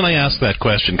 Well, the reason I asked that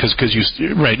question,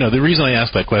 the reason I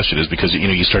asked that question is because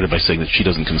you started by saying that she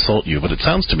doesn't consult you, but it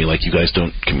sounds to me like you guys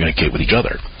don't communicate with each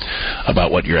other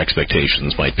about what your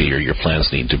expectations might be or your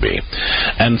plans need to be.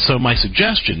 And so my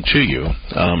suggestion to you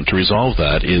to resolve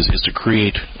that is to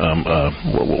create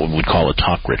what we would call a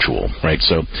talk ritual, right?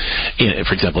 So,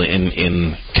 for example,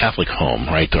 in Catholic Home,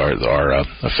 right, our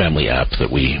family app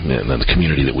that the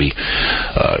community that we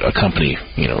accompany,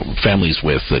 families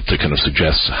with that kind of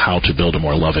suggests how to build a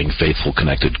more loving, faithful,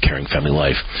 connected, caring family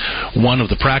life. One of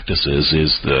the practices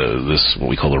is this what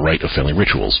we call the rite of family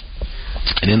rituals.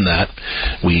 And in that,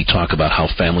 we talk about how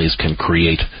families can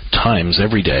create times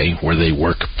every day where they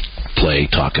work play,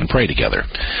 talk, and pray together.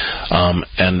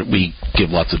 And we give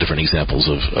lots of different examples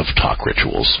of talk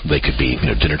rituals. They could be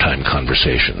dinner time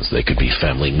conversations. They could be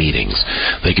family meetings.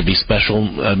 They could be special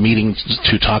meetings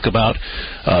to talk about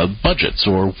budgets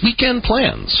or weekend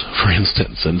plans, for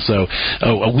instance. And so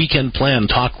a weekend plan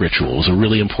talk ritual is a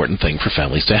really important thing for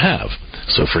families to have.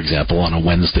 So, for example, on a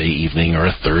Wednesday evening or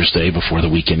a Thursday before the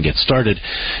weekend gets started,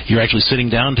 you're actually sitting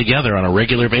down together on a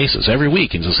regular basis every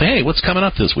week and just say, hey, what's coming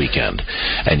up this weekend?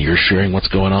 And you're sharing what's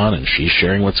going on, and she's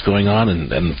sharing what's going on,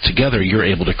 and together you're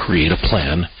able to create a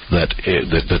plan that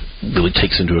really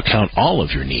takes into account all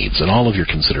of your needs and all of your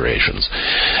considerations.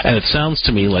 And it sounds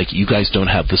to me like you guys don't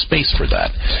have the space for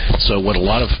that. So a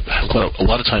lot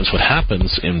of times what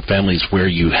happens in families where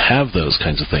you have those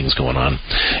kinds of things going on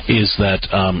is that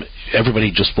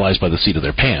everybody just flies by the seat of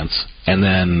their pants, and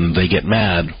then they get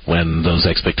mad when those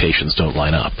expectations don't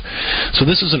line up. So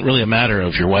this isn't really a matter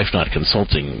of your wife not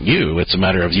consulting you. It's a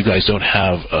matter of you guys don't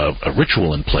have a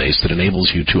ritual in place that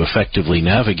enables you to effectively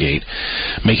navigate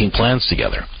making plans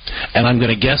together. And I'm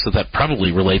going to guess that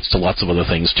probably relates to lots of other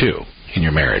things, too, in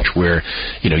your marriage, where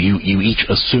you each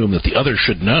assume that the other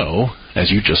should know, as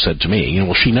you just said to me,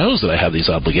 well, she knows that I have these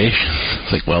obligations.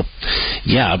 It's like, well,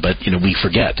 yeah, but we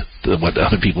forget what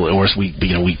other people, or we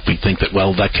think that,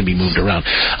 well, that can be moved around.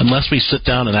 Unless we sit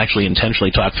down and actually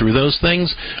intentionally talk through those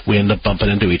things, we end up bumping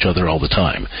into each other all the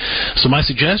time. So my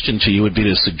suggestion to you would be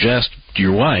to suggest to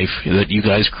your wife that you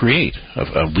guys create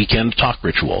a weekend talk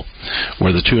ritual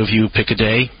where the two of you pick a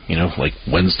day, like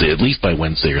Wednesday, at least by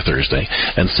Wednesday or Thursday,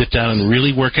 and sit down and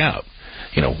really work out.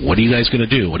 What are you guys going to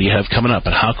do? What do you have coming up?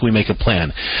 And how can we make a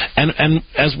plan? And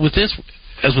as with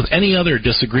any other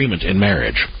disagreement in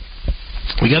marriage,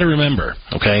 we got to remember,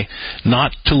 okay,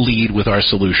 not to lead with our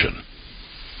solution.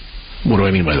 What do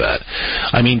I mean by that?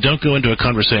 I mean, don't go into a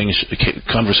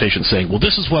conversation saying, well,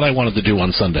 this is what I wanted to do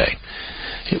on Sunday.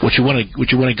 What you want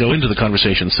to go into the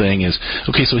conversation saying is,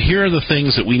 okay, so here are the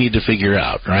things that we need to figure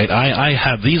out, right? I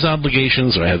have these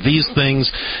obligations, or I have these things,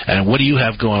 and what do you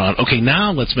have going on? Okay,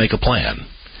 now let's make a plan.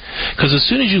 Because as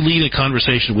soon as you lead a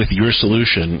conversation with your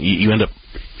solution, you end up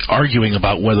arguing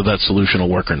about whether that solution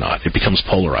will work or not. It becomes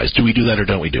polarized. Do we do that or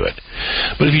don't we do it?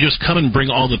 But if you just come and bring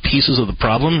all the pieces of the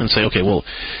problem and say, okay, well,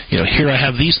 here I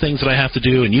have these things that I have to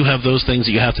do, and you have those things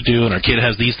that you have to do, and our kid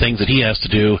has these things that he has to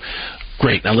do.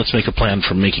 Great, now let's make a plan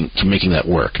for making that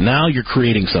work. Now you're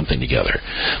creating something together.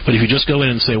 But if you just go in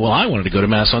and say, well, I wanted to go to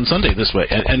Mass on Sunday this way,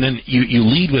 and then you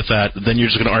lead with that, then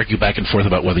you're just going to argue back and forth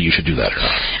about whether you should do that or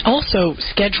not. Also,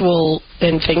 schedule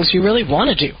in things you really want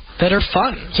to do that are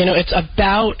fun. It's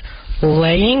about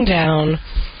laying down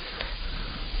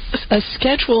a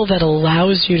schedule that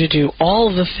allows you to do all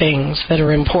the things that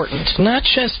are important, not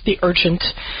just the urgent,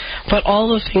 but all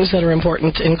the things that are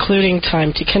important, including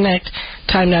time to connect,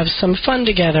 time to have some fun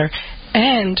together.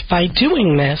 And by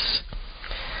doing this,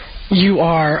 you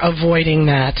are avoiding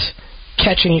that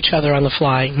catching each other on the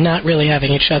fly, not really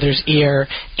having each other's ear,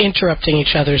 interrupting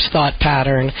each other's thought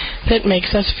pattern that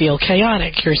makes us feel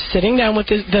chaotic. You're sitting down with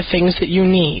the things that you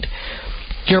need,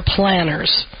 your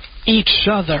planners, each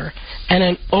other, and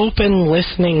an open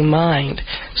listening mind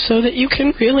so that you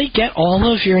can really get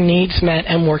all of your needs met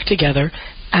and work together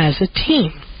as a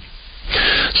team.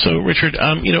 So, Richard,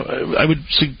 I would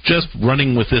suggest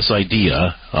running with this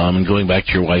idea and going back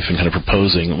to your wife and kind of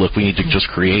proposing, look, we need to just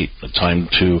create a time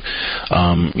to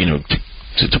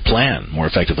plan more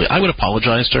effectively. I would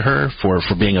apologize to her for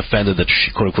being offended that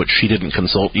she, quote unquote, she didn't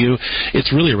consult you.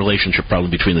 It's really a relationship problem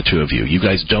between the two of you. You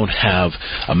guys don't have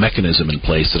a mechanism in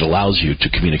place that allows you to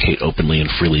communicate openly and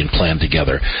freely and plan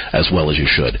together as well as you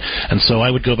should. And so I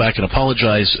would go back and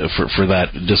apologize for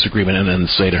that disagreement and then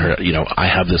say to her, I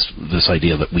have this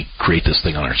idea that we create this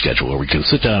thing on our schedule where we can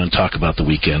sit down and talk about the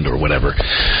weekend or whatever,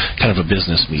 kind of a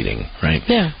business meeting, right?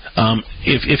 Yeah.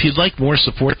 If you'd like more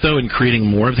support, though, in creating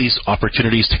more of these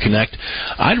opportunities to connect,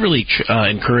 I'd really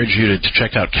encourage you to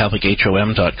check out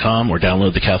CatholicHOM.com or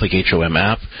download the Catholic HOM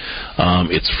app.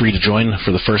 It's free to join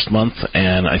for the first month,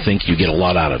 and I think you get a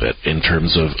lot out of it in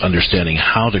terms of understanding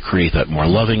how to create that more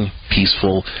loving,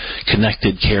 peaceful,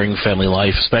 connected, caring family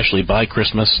life, especially by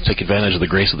Christmas. Take advantage of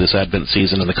the grace of this Advent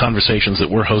season and the conversations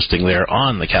that we're hosting there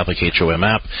on the Catholic HOM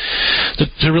app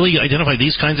to really identify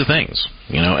these kinds of things,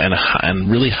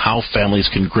 and really how families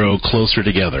can grow closer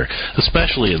together,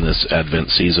 especially in this Advent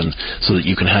season, so that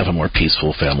you can have a more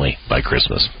peaceful family by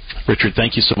Christmas. Richard,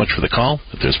 thank you so much for the call.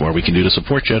 If there's more we can do to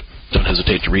support you, don't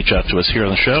hesitate to reach out to us here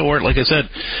on the show, or, like I said,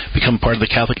 become part of the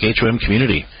Catholic HOM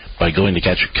community. by going to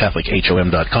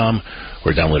CatholicHOM.com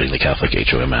or downloading the Catholic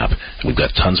HOM app. And we've got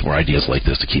tons more ideas like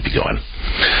this to keep you going.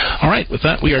 All right, with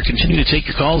that, we are continuing to take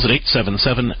your calls at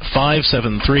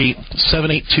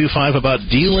 877-573-7825 about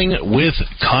dealing with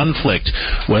conflict,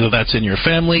 whether that's in your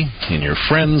family, in your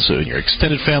friends, or in your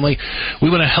extended family. We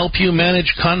want to help you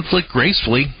manage conflict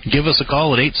gracefully. Give us a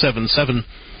call at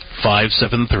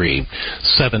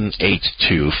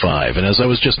 877-573-7825. And as I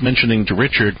was just mentioning to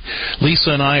Richard,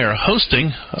 Lisa and I are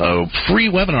hosting a free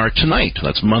webinar tonight.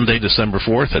 That's Monday, December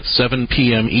 4th at 7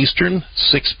 p.m. Eastern,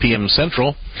 6 p.m.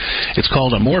 Central. It's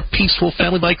called A More Peaceful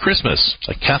Family by Christmas,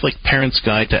 a Catholic Parent's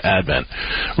Guide to Advent.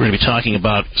 We're going to be talking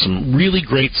about some really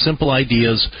great, simple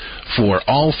ideas for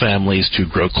all families to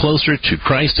grow closer to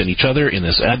Christ and each other in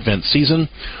this Advent season.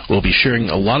 We'll be sharing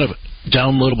a lot of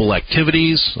downloadable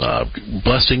activities,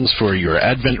 blessings for your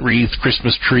Advent wreath,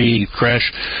 Christmas tree,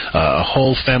 creche, a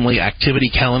whole family activity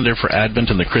calendar for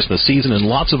Advent and the Christmas season, and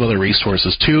lots of other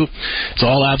resources too. It's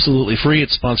all absolutely free.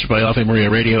 It's sponsored by Ave Maria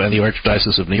Radio and the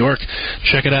Archdiocese of New York.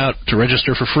 Check it out. To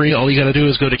register for free, all you got to do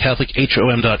is go to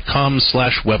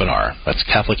CatholicHOM.com/webinar. That's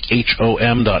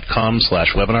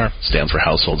CatholicHOM.com/webinar. Stands for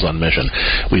Households on Mission.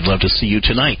 We'd love to see you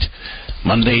tonight,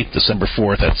 Monday, December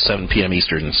 4th at 7 p.m.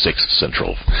 Eastern, 6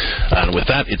 Central. And with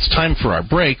that, it's time for our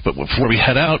break. But before we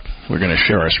head out, we're going to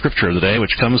share our scripture of the day,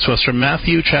 which comes to us from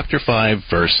Matthew chapter 5,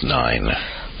 verse 9.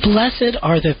 Blessed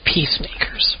are the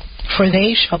peacemakers, for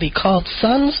they shall be called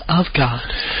sons of God.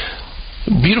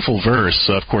 Beautiful verse.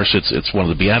 Of course, it's one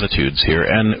of the Beatitudes here.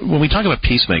 And when we talk about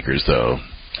peacemakers, though,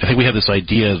 I think we have this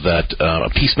idea that a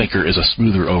peacemaker is a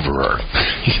smoother overer,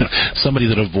 somebody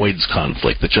that avoids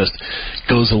conflict, that just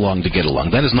goes along to get along.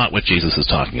 That is not what Jesus is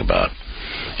talking about.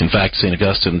 In fact, St.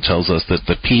 Augustine tells us that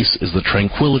the peace is the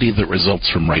tranquility that results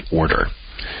from right order.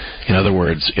 In other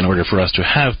words, in order for us to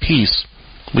have peace,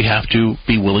 we have to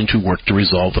be willing to work to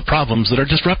resolve the problems that are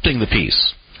disrupting the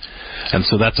peace. And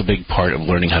so that's a big part of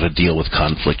learning how to deal with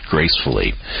conflict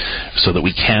gracefully, so that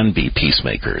we can be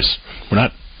peacemakers. We're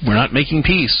not making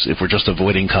peace if we're just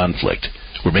avoiding conflict.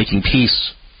 We're making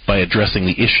peace by addressing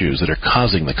the issues that are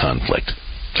causing the conflict.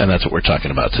 And that's what we're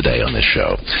talking about today on this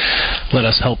show. Let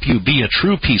us help you be a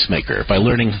true peacemaker by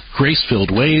learning grace-filled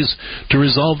ways to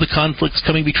resolve the conflicts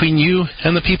coming between you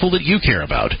and the people that you care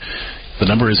about. The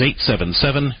number is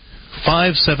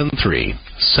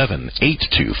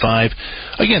 877-573-7825.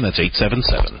 Again, that's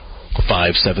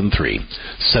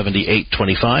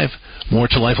 877-573-7825. More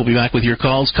to Life will be back with your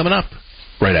calls coming up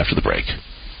right after the break.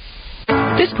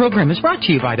 This program is brought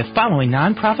to you by the following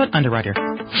nonprofit underwriter.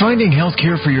 Finding health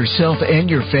care for yourself and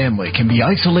your family can be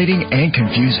isolating and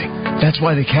confusing. That's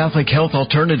why the Catholic Health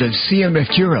Alternative CMF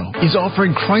Curo is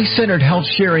offering Christ-centered health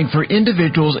sharing for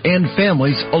individuals and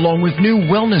families, along with new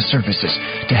wellness services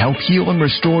to help heal and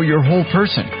restore your whole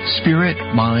person, spirit,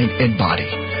 mind, and body.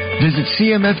 Visit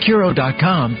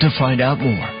CMFCuro.com to find out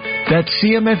more. That's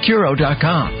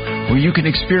CMFCuro.com, where you can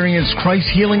experience Christ's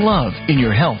healing love in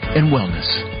your health and wellness.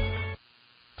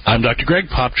 I'm Dr. Greg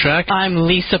Popcak. I'm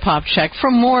Lisa Popcak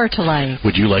from More to Life.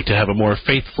 Would you like to have a more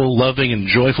faithful, loving, and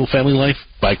joyful family life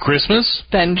by Christmas?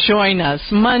 Then join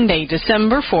us Monday,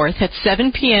 December 4th at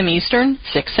 7 p.m. Eastern,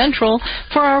 6 Central,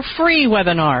 for our free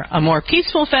webinar, A More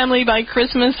Peaceful Family by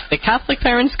Christmas, the Catholic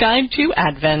Parent's Guide to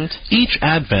Advent. Each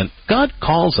Advent, God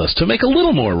calls us to make a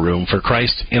little more room for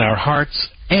Christ in our hearts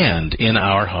and in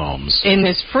our homes. In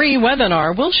this free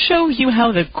webinar, we'll show you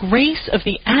how the grace of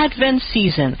the Advent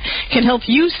season can help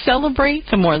you celebrate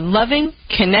the more loving,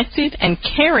 connected, and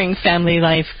caring family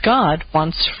life God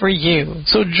wants for you.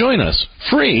 So join us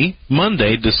free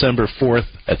Monday, December 4th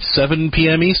at 7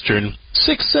 p.m. Eastern,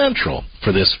 6 Central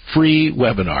for this free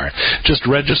webinar. Just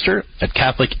register at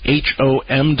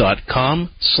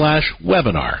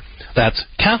CatholicHOM.com/webinar. That's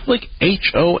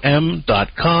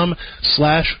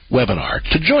CatholicHOM.com/webinar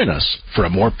to join us for A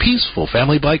More Peaceful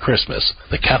Family by Christmas,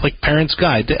 the Catholic Parent's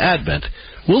Guide to Advent.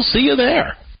 We'll see you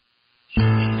there.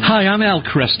 Hi, I'm Al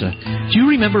Cresta. Do you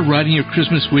remember writing your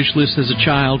Christmas wish list as a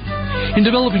child? In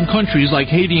developing countries like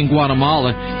Haiti and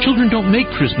Guatemala, children don't make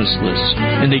Christmas lists,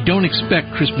 and they don't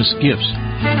expect Christmas gifts.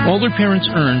 All their parents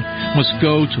earn must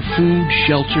go to food,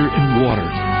 shelter, and water.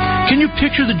 Can you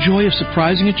picture the joy of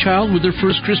surprising a child with their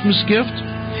first Christmas gift?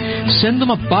 Send them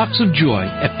a box of joy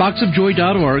at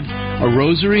boxofjoy.org. A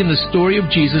rosary and the story of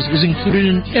Jesus is included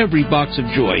in every box of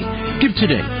joy. Give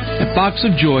today at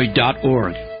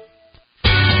boxofjoy.org.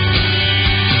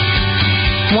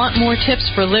 Want more tips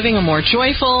for living a more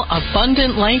joyful,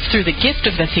 abundant life through the gift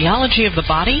of the theology of the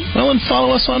body? Well, and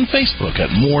follow us on Facebook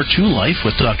at More to Life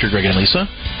with Dr. Greg and Lisa,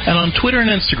 and on Twitter and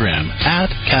Instagram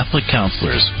at Catholic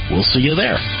Counselors. We'll see you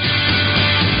there.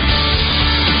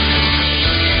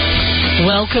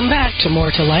 Welcome back to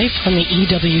More to Life on the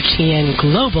EWTN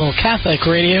Global Catholic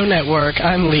Radio Network.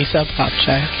 I'm Lisa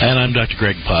Popcak. And I'm Dr.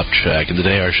 Greg Popcak, and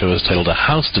today our show is titled A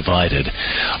House Divided.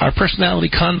 Are personality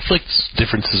conflicts,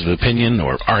 differences of opinion,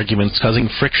 or arguments causing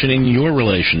friction in your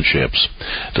relationships?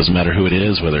 Doesn't matter who it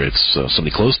is, whether it's somebody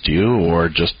close to you or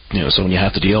just someone you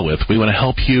have to deal with. We want to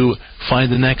help you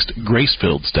find the next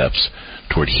grace-filled steps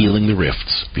toward healing the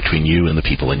rifts between you and the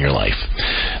people in your life.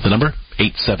 The number,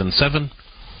 877-573-7825.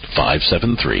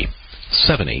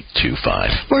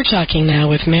 We're talking now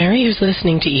with Mary, who's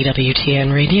listening to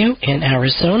EWTN Radio in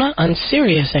Arizona on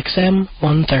Sirius XM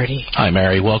 130. Hi,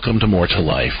 Mary. Welcome to More to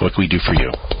Life. What can we do for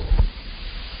you?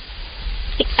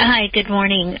 Hi, good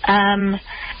morning.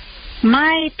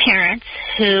 My parents,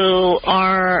 who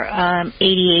are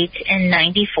 88 and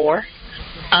 94,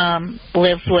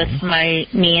 live with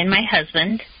me and my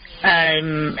husband.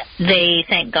 They,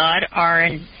 thank God, are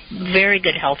in very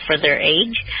good health for their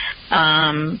age.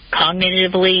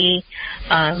 Cognitively,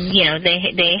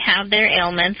 they have their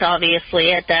ailments,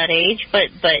 obviously, at that age, but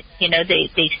they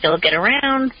still get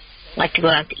around, like to go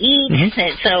out to eat.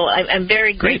 Mm-hmm. So I'm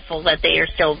very grateful that they are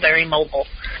still very mobile.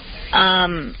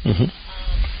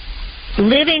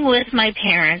 Living with my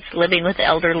parents, living with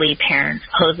elderly parents,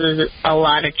 poses a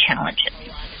lot of challenges.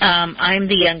 I'm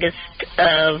the youngest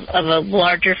of a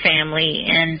larger family,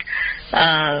 and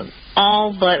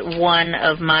all but one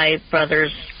of my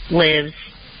brothers lives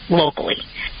locally.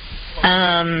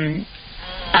 I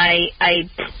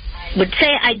would say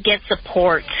I get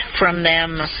support from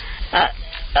them,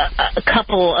 a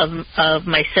couple of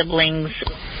my siblings,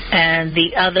 and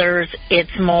the others,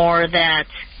 it's more that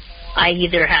I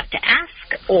either have to ask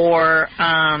or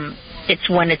it's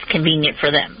when it's convenient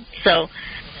for them. So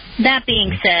that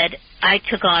being said, I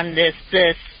took on this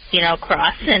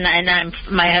cross, and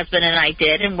my husband and I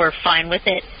did, and we're fine with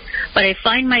it. But I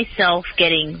find myself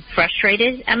getting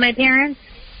frustrated at my parents,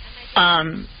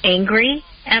 angry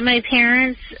at my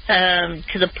parents,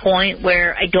 to the point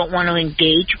where I don't want to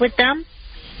engage with them.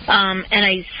 And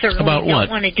I certainly don't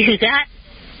want to do that.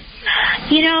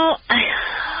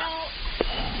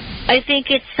 I think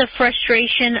it's the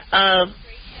frustration of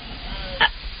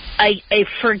I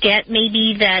forget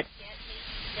maybe that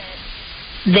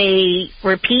they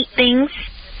repeat things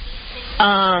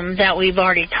that we've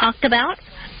already talked about.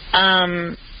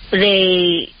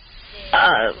 They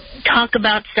talk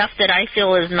about stuff that I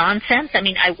feel is nonsense. I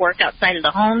mean, I work outside of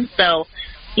the home, so,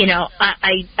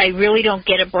 I really don't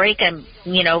get a break. I'm,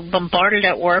 bombarded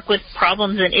at work with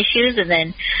problems and issues, and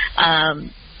then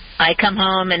I come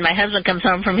home and my husband comes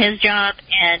home from his job,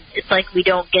 and it's like we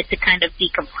don't get to kind of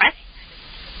decompress.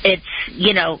 It's,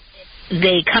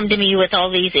 they come to me with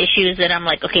all these issues that I'm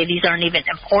like, okay, these aren't even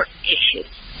important issues.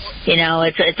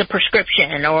 It's a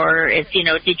prescription, or it's,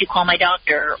 did you call my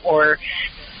doctor, or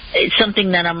it's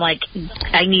something that I'm like,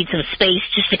 I need some space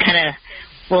just to kind of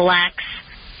relax.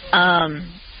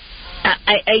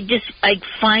 I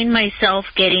find myself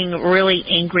getting really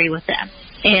angry with them,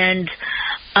 and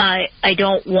I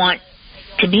don't want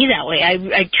to be that way.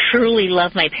 I truly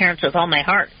love my parents with all my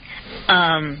heart.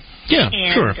 Yeah,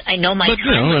 and sure. I know my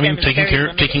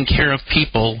taking care of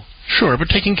people. Sure, but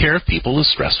taking care of people is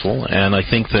stressful, and I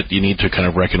think that you need to kind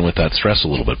of reckon with that stress a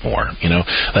little bit more.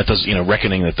 That does,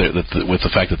 reckoning with the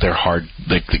fact that they're hard,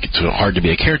 it's hard to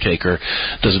be a caretaker,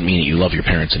 doesn't mean that you love your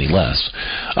parents any less.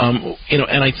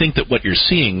 And I think that what you're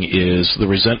seeing is the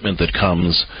resentment that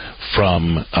comes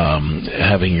from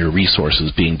having your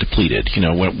resources being depleted.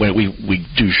 When we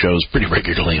do shows pretty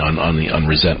regularly on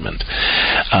resentment,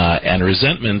 and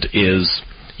resentment is.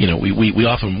 We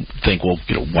often think, well,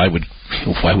 why would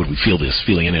we feel this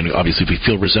feeling? And obviously, if we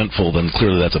feel resentful, then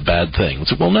clearly that's a bad thing.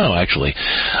 So, well, no, actually,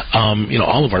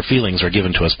 all of our feelings are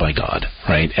given to us by God,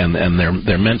 right? And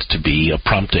they're meant to be a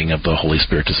prompting of the Holy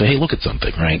Spirit to say, hey, look at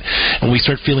something, right? And when we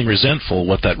start feeling resentful,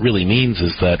 what that really means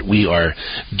is that we are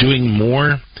doing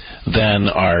more than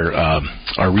our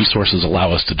resources allow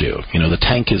us to do. The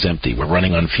tank is empty. We're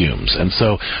running on fumes. And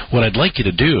so what I'd like you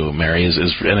to do, Mary, is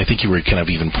and I think you were kind of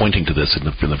even pointing to this in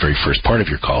the very first part of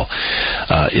your call,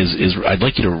 is I'd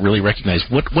like you to really recognize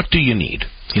what do you need?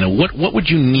 What would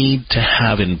you need to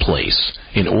have in place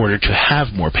in order to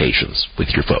have more patience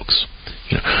with your folks?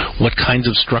 What kinds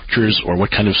of structures or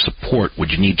what kind of support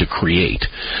would you need to create?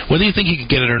 Whether you think you can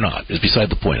get it or not is beside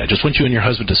the point. I just want you and your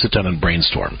husband to sit down and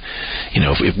brainstorm.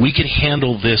 If we could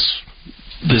handle this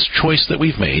choice that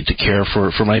we've made to care for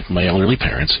my elderly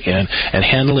parents and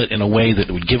handle it in a way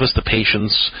that would give us the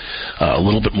patience, a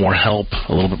little bit more help,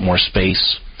 a little bit more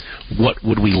space, what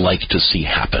would we like to see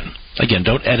happen? Again,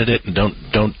 don't edit it and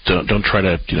don't try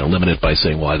to limit it by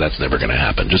saying, well, that's never going to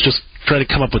happen. Just try to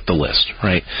come up with the list,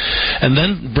 right? And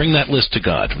then bring that list to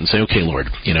God and say, okay, Lord,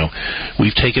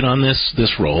 we've taken on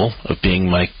this role of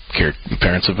being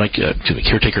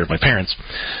caretaker of my parents,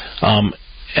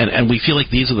 and we feel like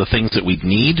these are the things that we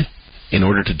need in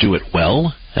order to do it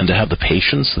well and to have the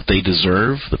patience that they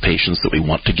deserve, the patience that we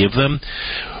want to give them.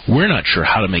 We're not sure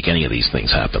how to make any of these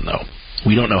things happen, though.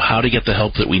 We don't know how to get the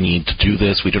help that we need to do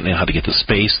this. We don't know how to get the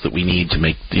space that we need to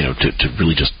make, to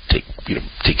really just take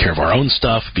care of our own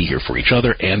stuff, be here for each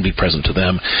other, and be present to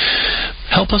them.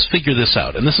 Help us figure this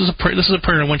out. And this is a prayer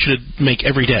I want you to make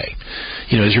every day.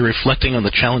 As you're reflecting on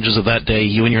the challenges of that day,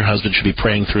 you and your husband should be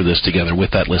praying through this together with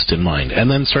that list in mind. And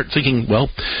then start thinking,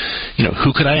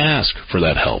 who could I ask for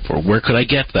that help? Or where could I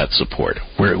get that support?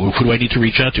 Who do I need to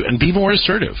reach out to? And be more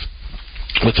assertive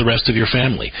with the rest of your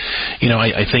family.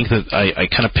 I think that I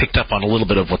kind of picked up on a little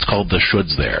bit of what's called the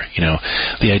shoulds there.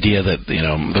 The idea that,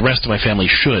 the rest of my family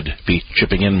should be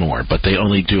chipping in more, but they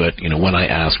only do it, when I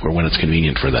ask or when it's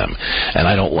convenient for them. And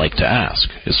I don't like to ask,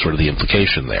 is sort of the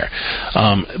implication there.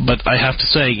 But I have to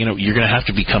say, you're going to have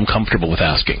to become comfortable with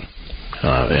asking.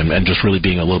 And just really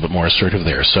being a little bit more assertive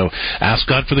there. So ask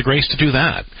God for the grace to do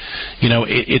that.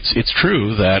 It's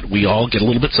true that we all get a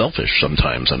little bit selfish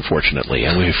sometimes, unfortunately.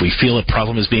 And if we feel a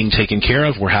problem is being taken care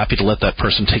of, we're happy to let that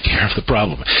person take care of the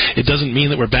problem. It doesn't mean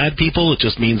that we're bad people. It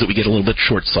just means that we get a little bit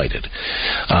short-sighted.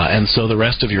 And so the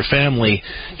rest of your family,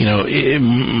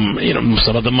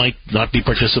 some of them might not be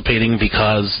participating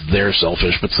because they're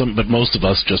selfish, but most of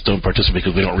us just don't participate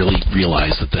because we don't really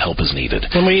realize that the help is needed.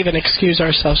 And we even excuse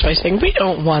ourselves by saying, we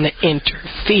don't want to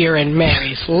interfere in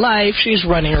Mary's life. She's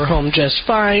running her home just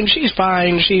fine. She's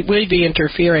fine. We'd be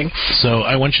interfering. So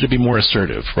I want you to be more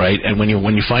assertive, right? And when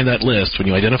you find that list, when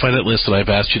you identify that list that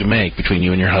I've asked you to make between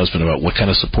you and your husband about what kind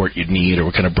of support you'd need or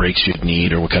what kind of breaks you'd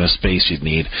need or what kind of space you'd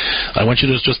need, I want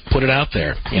you to just put it out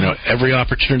there. Every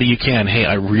opportunity you can. Hey,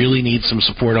 I really need some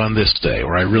support on this day,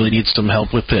 or I really need some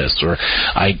help with this, or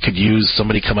I could use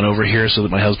somebody coming over here so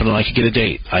that my husband and I could get a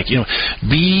date.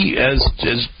 Be as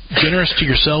generous to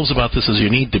yourselves about this as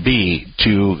you need to be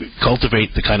to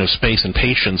cultivate the kind of space and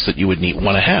patience that you would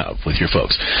want to have with your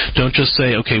folks. Don't just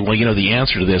say, okay, well, the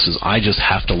answer to this is I just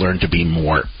have to learn to be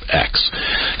more X.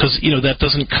 Because, that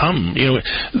doesn't come.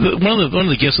 One of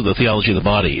the gifts of the theology of the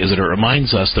body is that it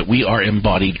reminds us that we are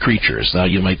embodied creatures. Now,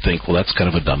 you might think, well, that's kind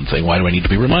of a dumb thing. Why do I need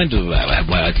to be reminded of that?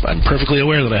 I'm perfectly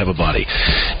aware that I have a body.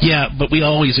 Yeah, but we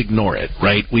always ignore it,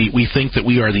 right? We think that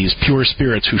we are these pure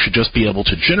spirits who should just be able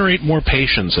to generate more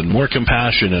patience and more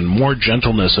compassion and more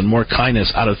gentleness and more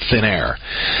kindness out of thin air.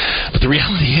 But the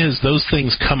reality is those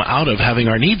things come out of having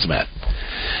our needs met.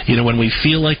 When we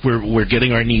feel like we're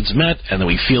getting our needs met and that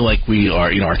we feel like we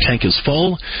are, our tank is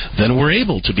full, then we're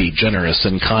able to be generous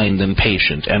and kind and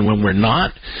patient. And when we're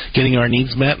not getting our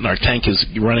needs met and our tank is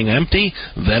running empty,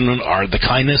 then the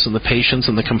kindness and the patience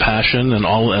and the compassion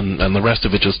and the rest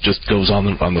of it just goes on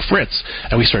the fritz,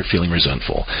 and we start feeling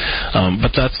resentful.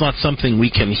 But that's not something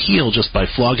we can heal just by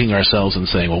flogging ourselves and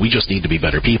saying, well, we just need to be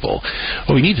better people.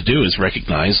 What we need to do is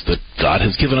recognize that God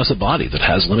has given us a body that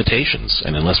has limitations,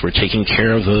 and unless we're taking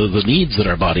care of the needs that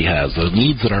our body has, the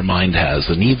needs that our mind has,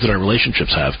 the needs that our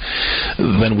relationships have,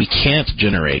 then we can't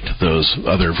generate those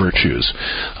other virtues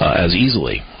as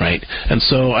easily, right? And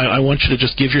so I want you to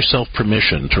just give yourself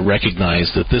permission to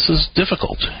recognize that this is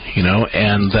difficult,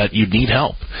 and that you need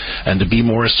help, and to be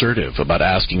more assertive about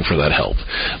asking for that help.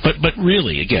 But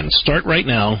really, again, start right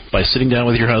now by sitting down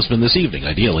with your husband this evening,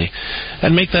 ideally,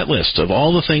 and make that list of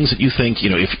all the things that you think,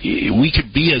 if we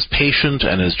could be as patient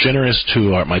and as generous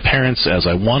to my parents as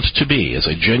I want to be, as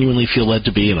I genuinely feel led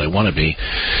to be and I want to be,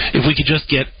 if we could just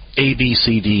get A, B,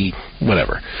 C, D,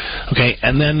 whatever. Okay,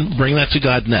 and then bring that to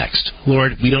God next.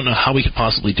 Lord, we don't know how we could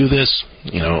possibly do this.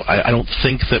 I don't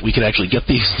think that we could actually get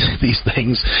these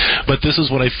things, but this is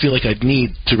what I feel like I'd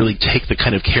need to really take the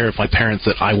kind of care of my parents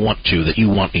that I want to, that you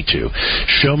want me to.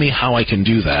 Show me how I can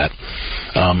do that,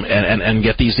 and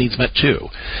get these needs met too.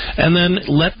 And then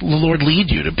let the Lord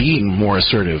lead you to being more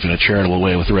assertive in a charitable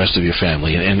way with the rest of your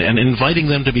family, and inviting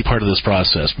them to be part of this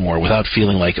process more without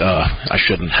feeling like, I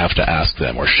shouldn't have to ask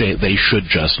them, or they should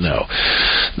just know.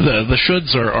 The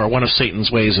shoulds are one of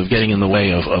Satan's ways of getting in the way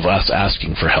of us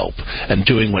asking for help and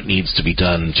doing what needs to be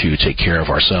done to take care of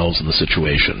ourselves in the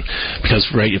situation. Because,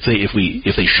 right, if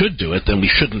they should do it, then we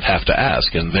shouldn't have to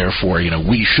ask, and therefore,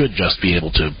 we should just be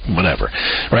able to whatever,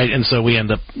 right? And so we end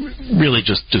up really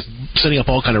just setting up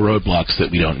all kind of roadblocks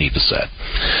that we don't need to set.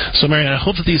 So, Mary, I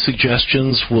hope that these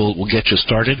suggestions will get you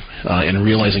started in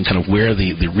realizing kind of where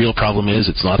the real problem is.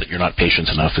 It's not that you're not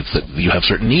patient enough. It's that you have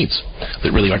certain needs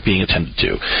that really aren't being attended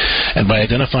to. And by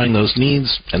identifying those needs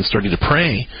and starting to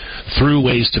pray through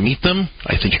ways to meet them,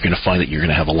 I think you're going to find that you're going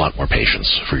to have a lot more patience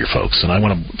for your folks. And I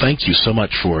want to thank you so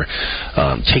much for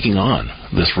taking on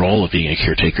this role of being a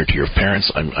caretaker to your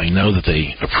parents. I know that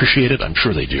they appreciate it. I'm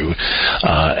sure they do.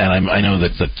 And I know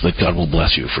that God will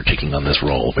bless you for taking on this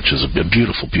role, which is a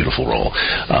beautiful, beautiful role.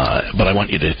 But I want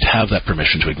you to have that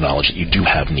permission to acknowledge that you do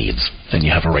have needs, and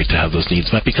you have a right to have those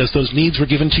needs met because those needs were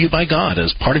given to you by God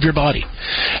as part of your body.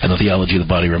 And the Theology of the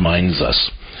Body reminds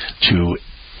us to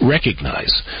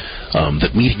recognize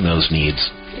that meeting those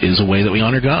needs is a way that we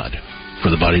honor God for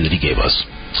the body that He gave us.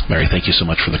 Mary, thank you so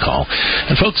much for the call.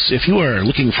 And folks, if you are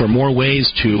looking for more ways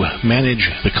to manage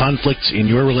the conflicts in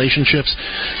your relationships,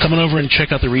 come on over and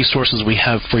check out the resources we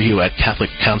have for you at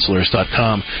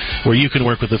CatholicCounselors.com, where you can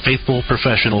work with a faithful,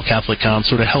 professional Catholic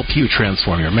counselor to help you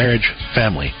transform your marriage,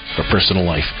 family, or personal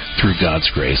life through God's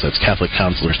grace. That's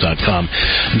CatholicCounselors.com.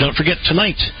 And don't forget,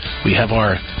 tonight we have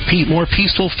our More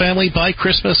Peaceful Family by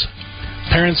Christmas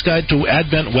Parents Guide to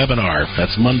Advent webinar.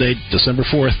 That's Monday, December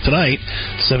 4th, tonight,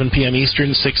 7 p.m.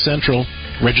 Eastern, 6 Central.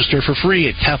 Register for free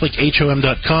at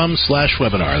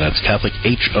CatholicHOM.com/webinar. That's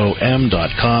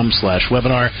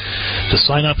CatholicHOM.com/webinar to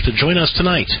sign up to join us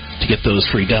tonight to get those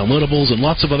free downloadables and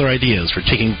lots of other ideas for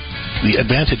taking the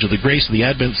advantage of the grace of the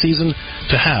Advent season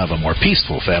to have a more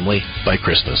peaceful family by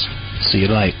Christmas. See you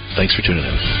tonight. Thanks for tuning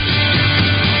in.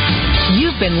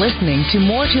 You've been listening to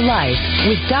More to Life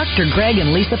with Dr. Greg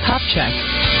and Lisa Popcak.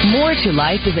 More to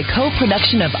Life is a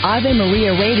co-production of Ave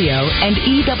Maria Radio and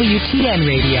EWTN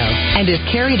Radio and is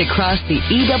carried across the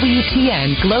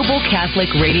EWTN Global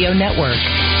Catholic Radio Network.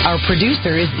 Our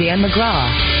producer is Dan McGraw.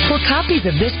 For copies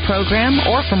of this program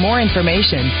or for more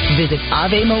information, visit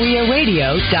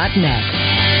AveMariaRadio.net.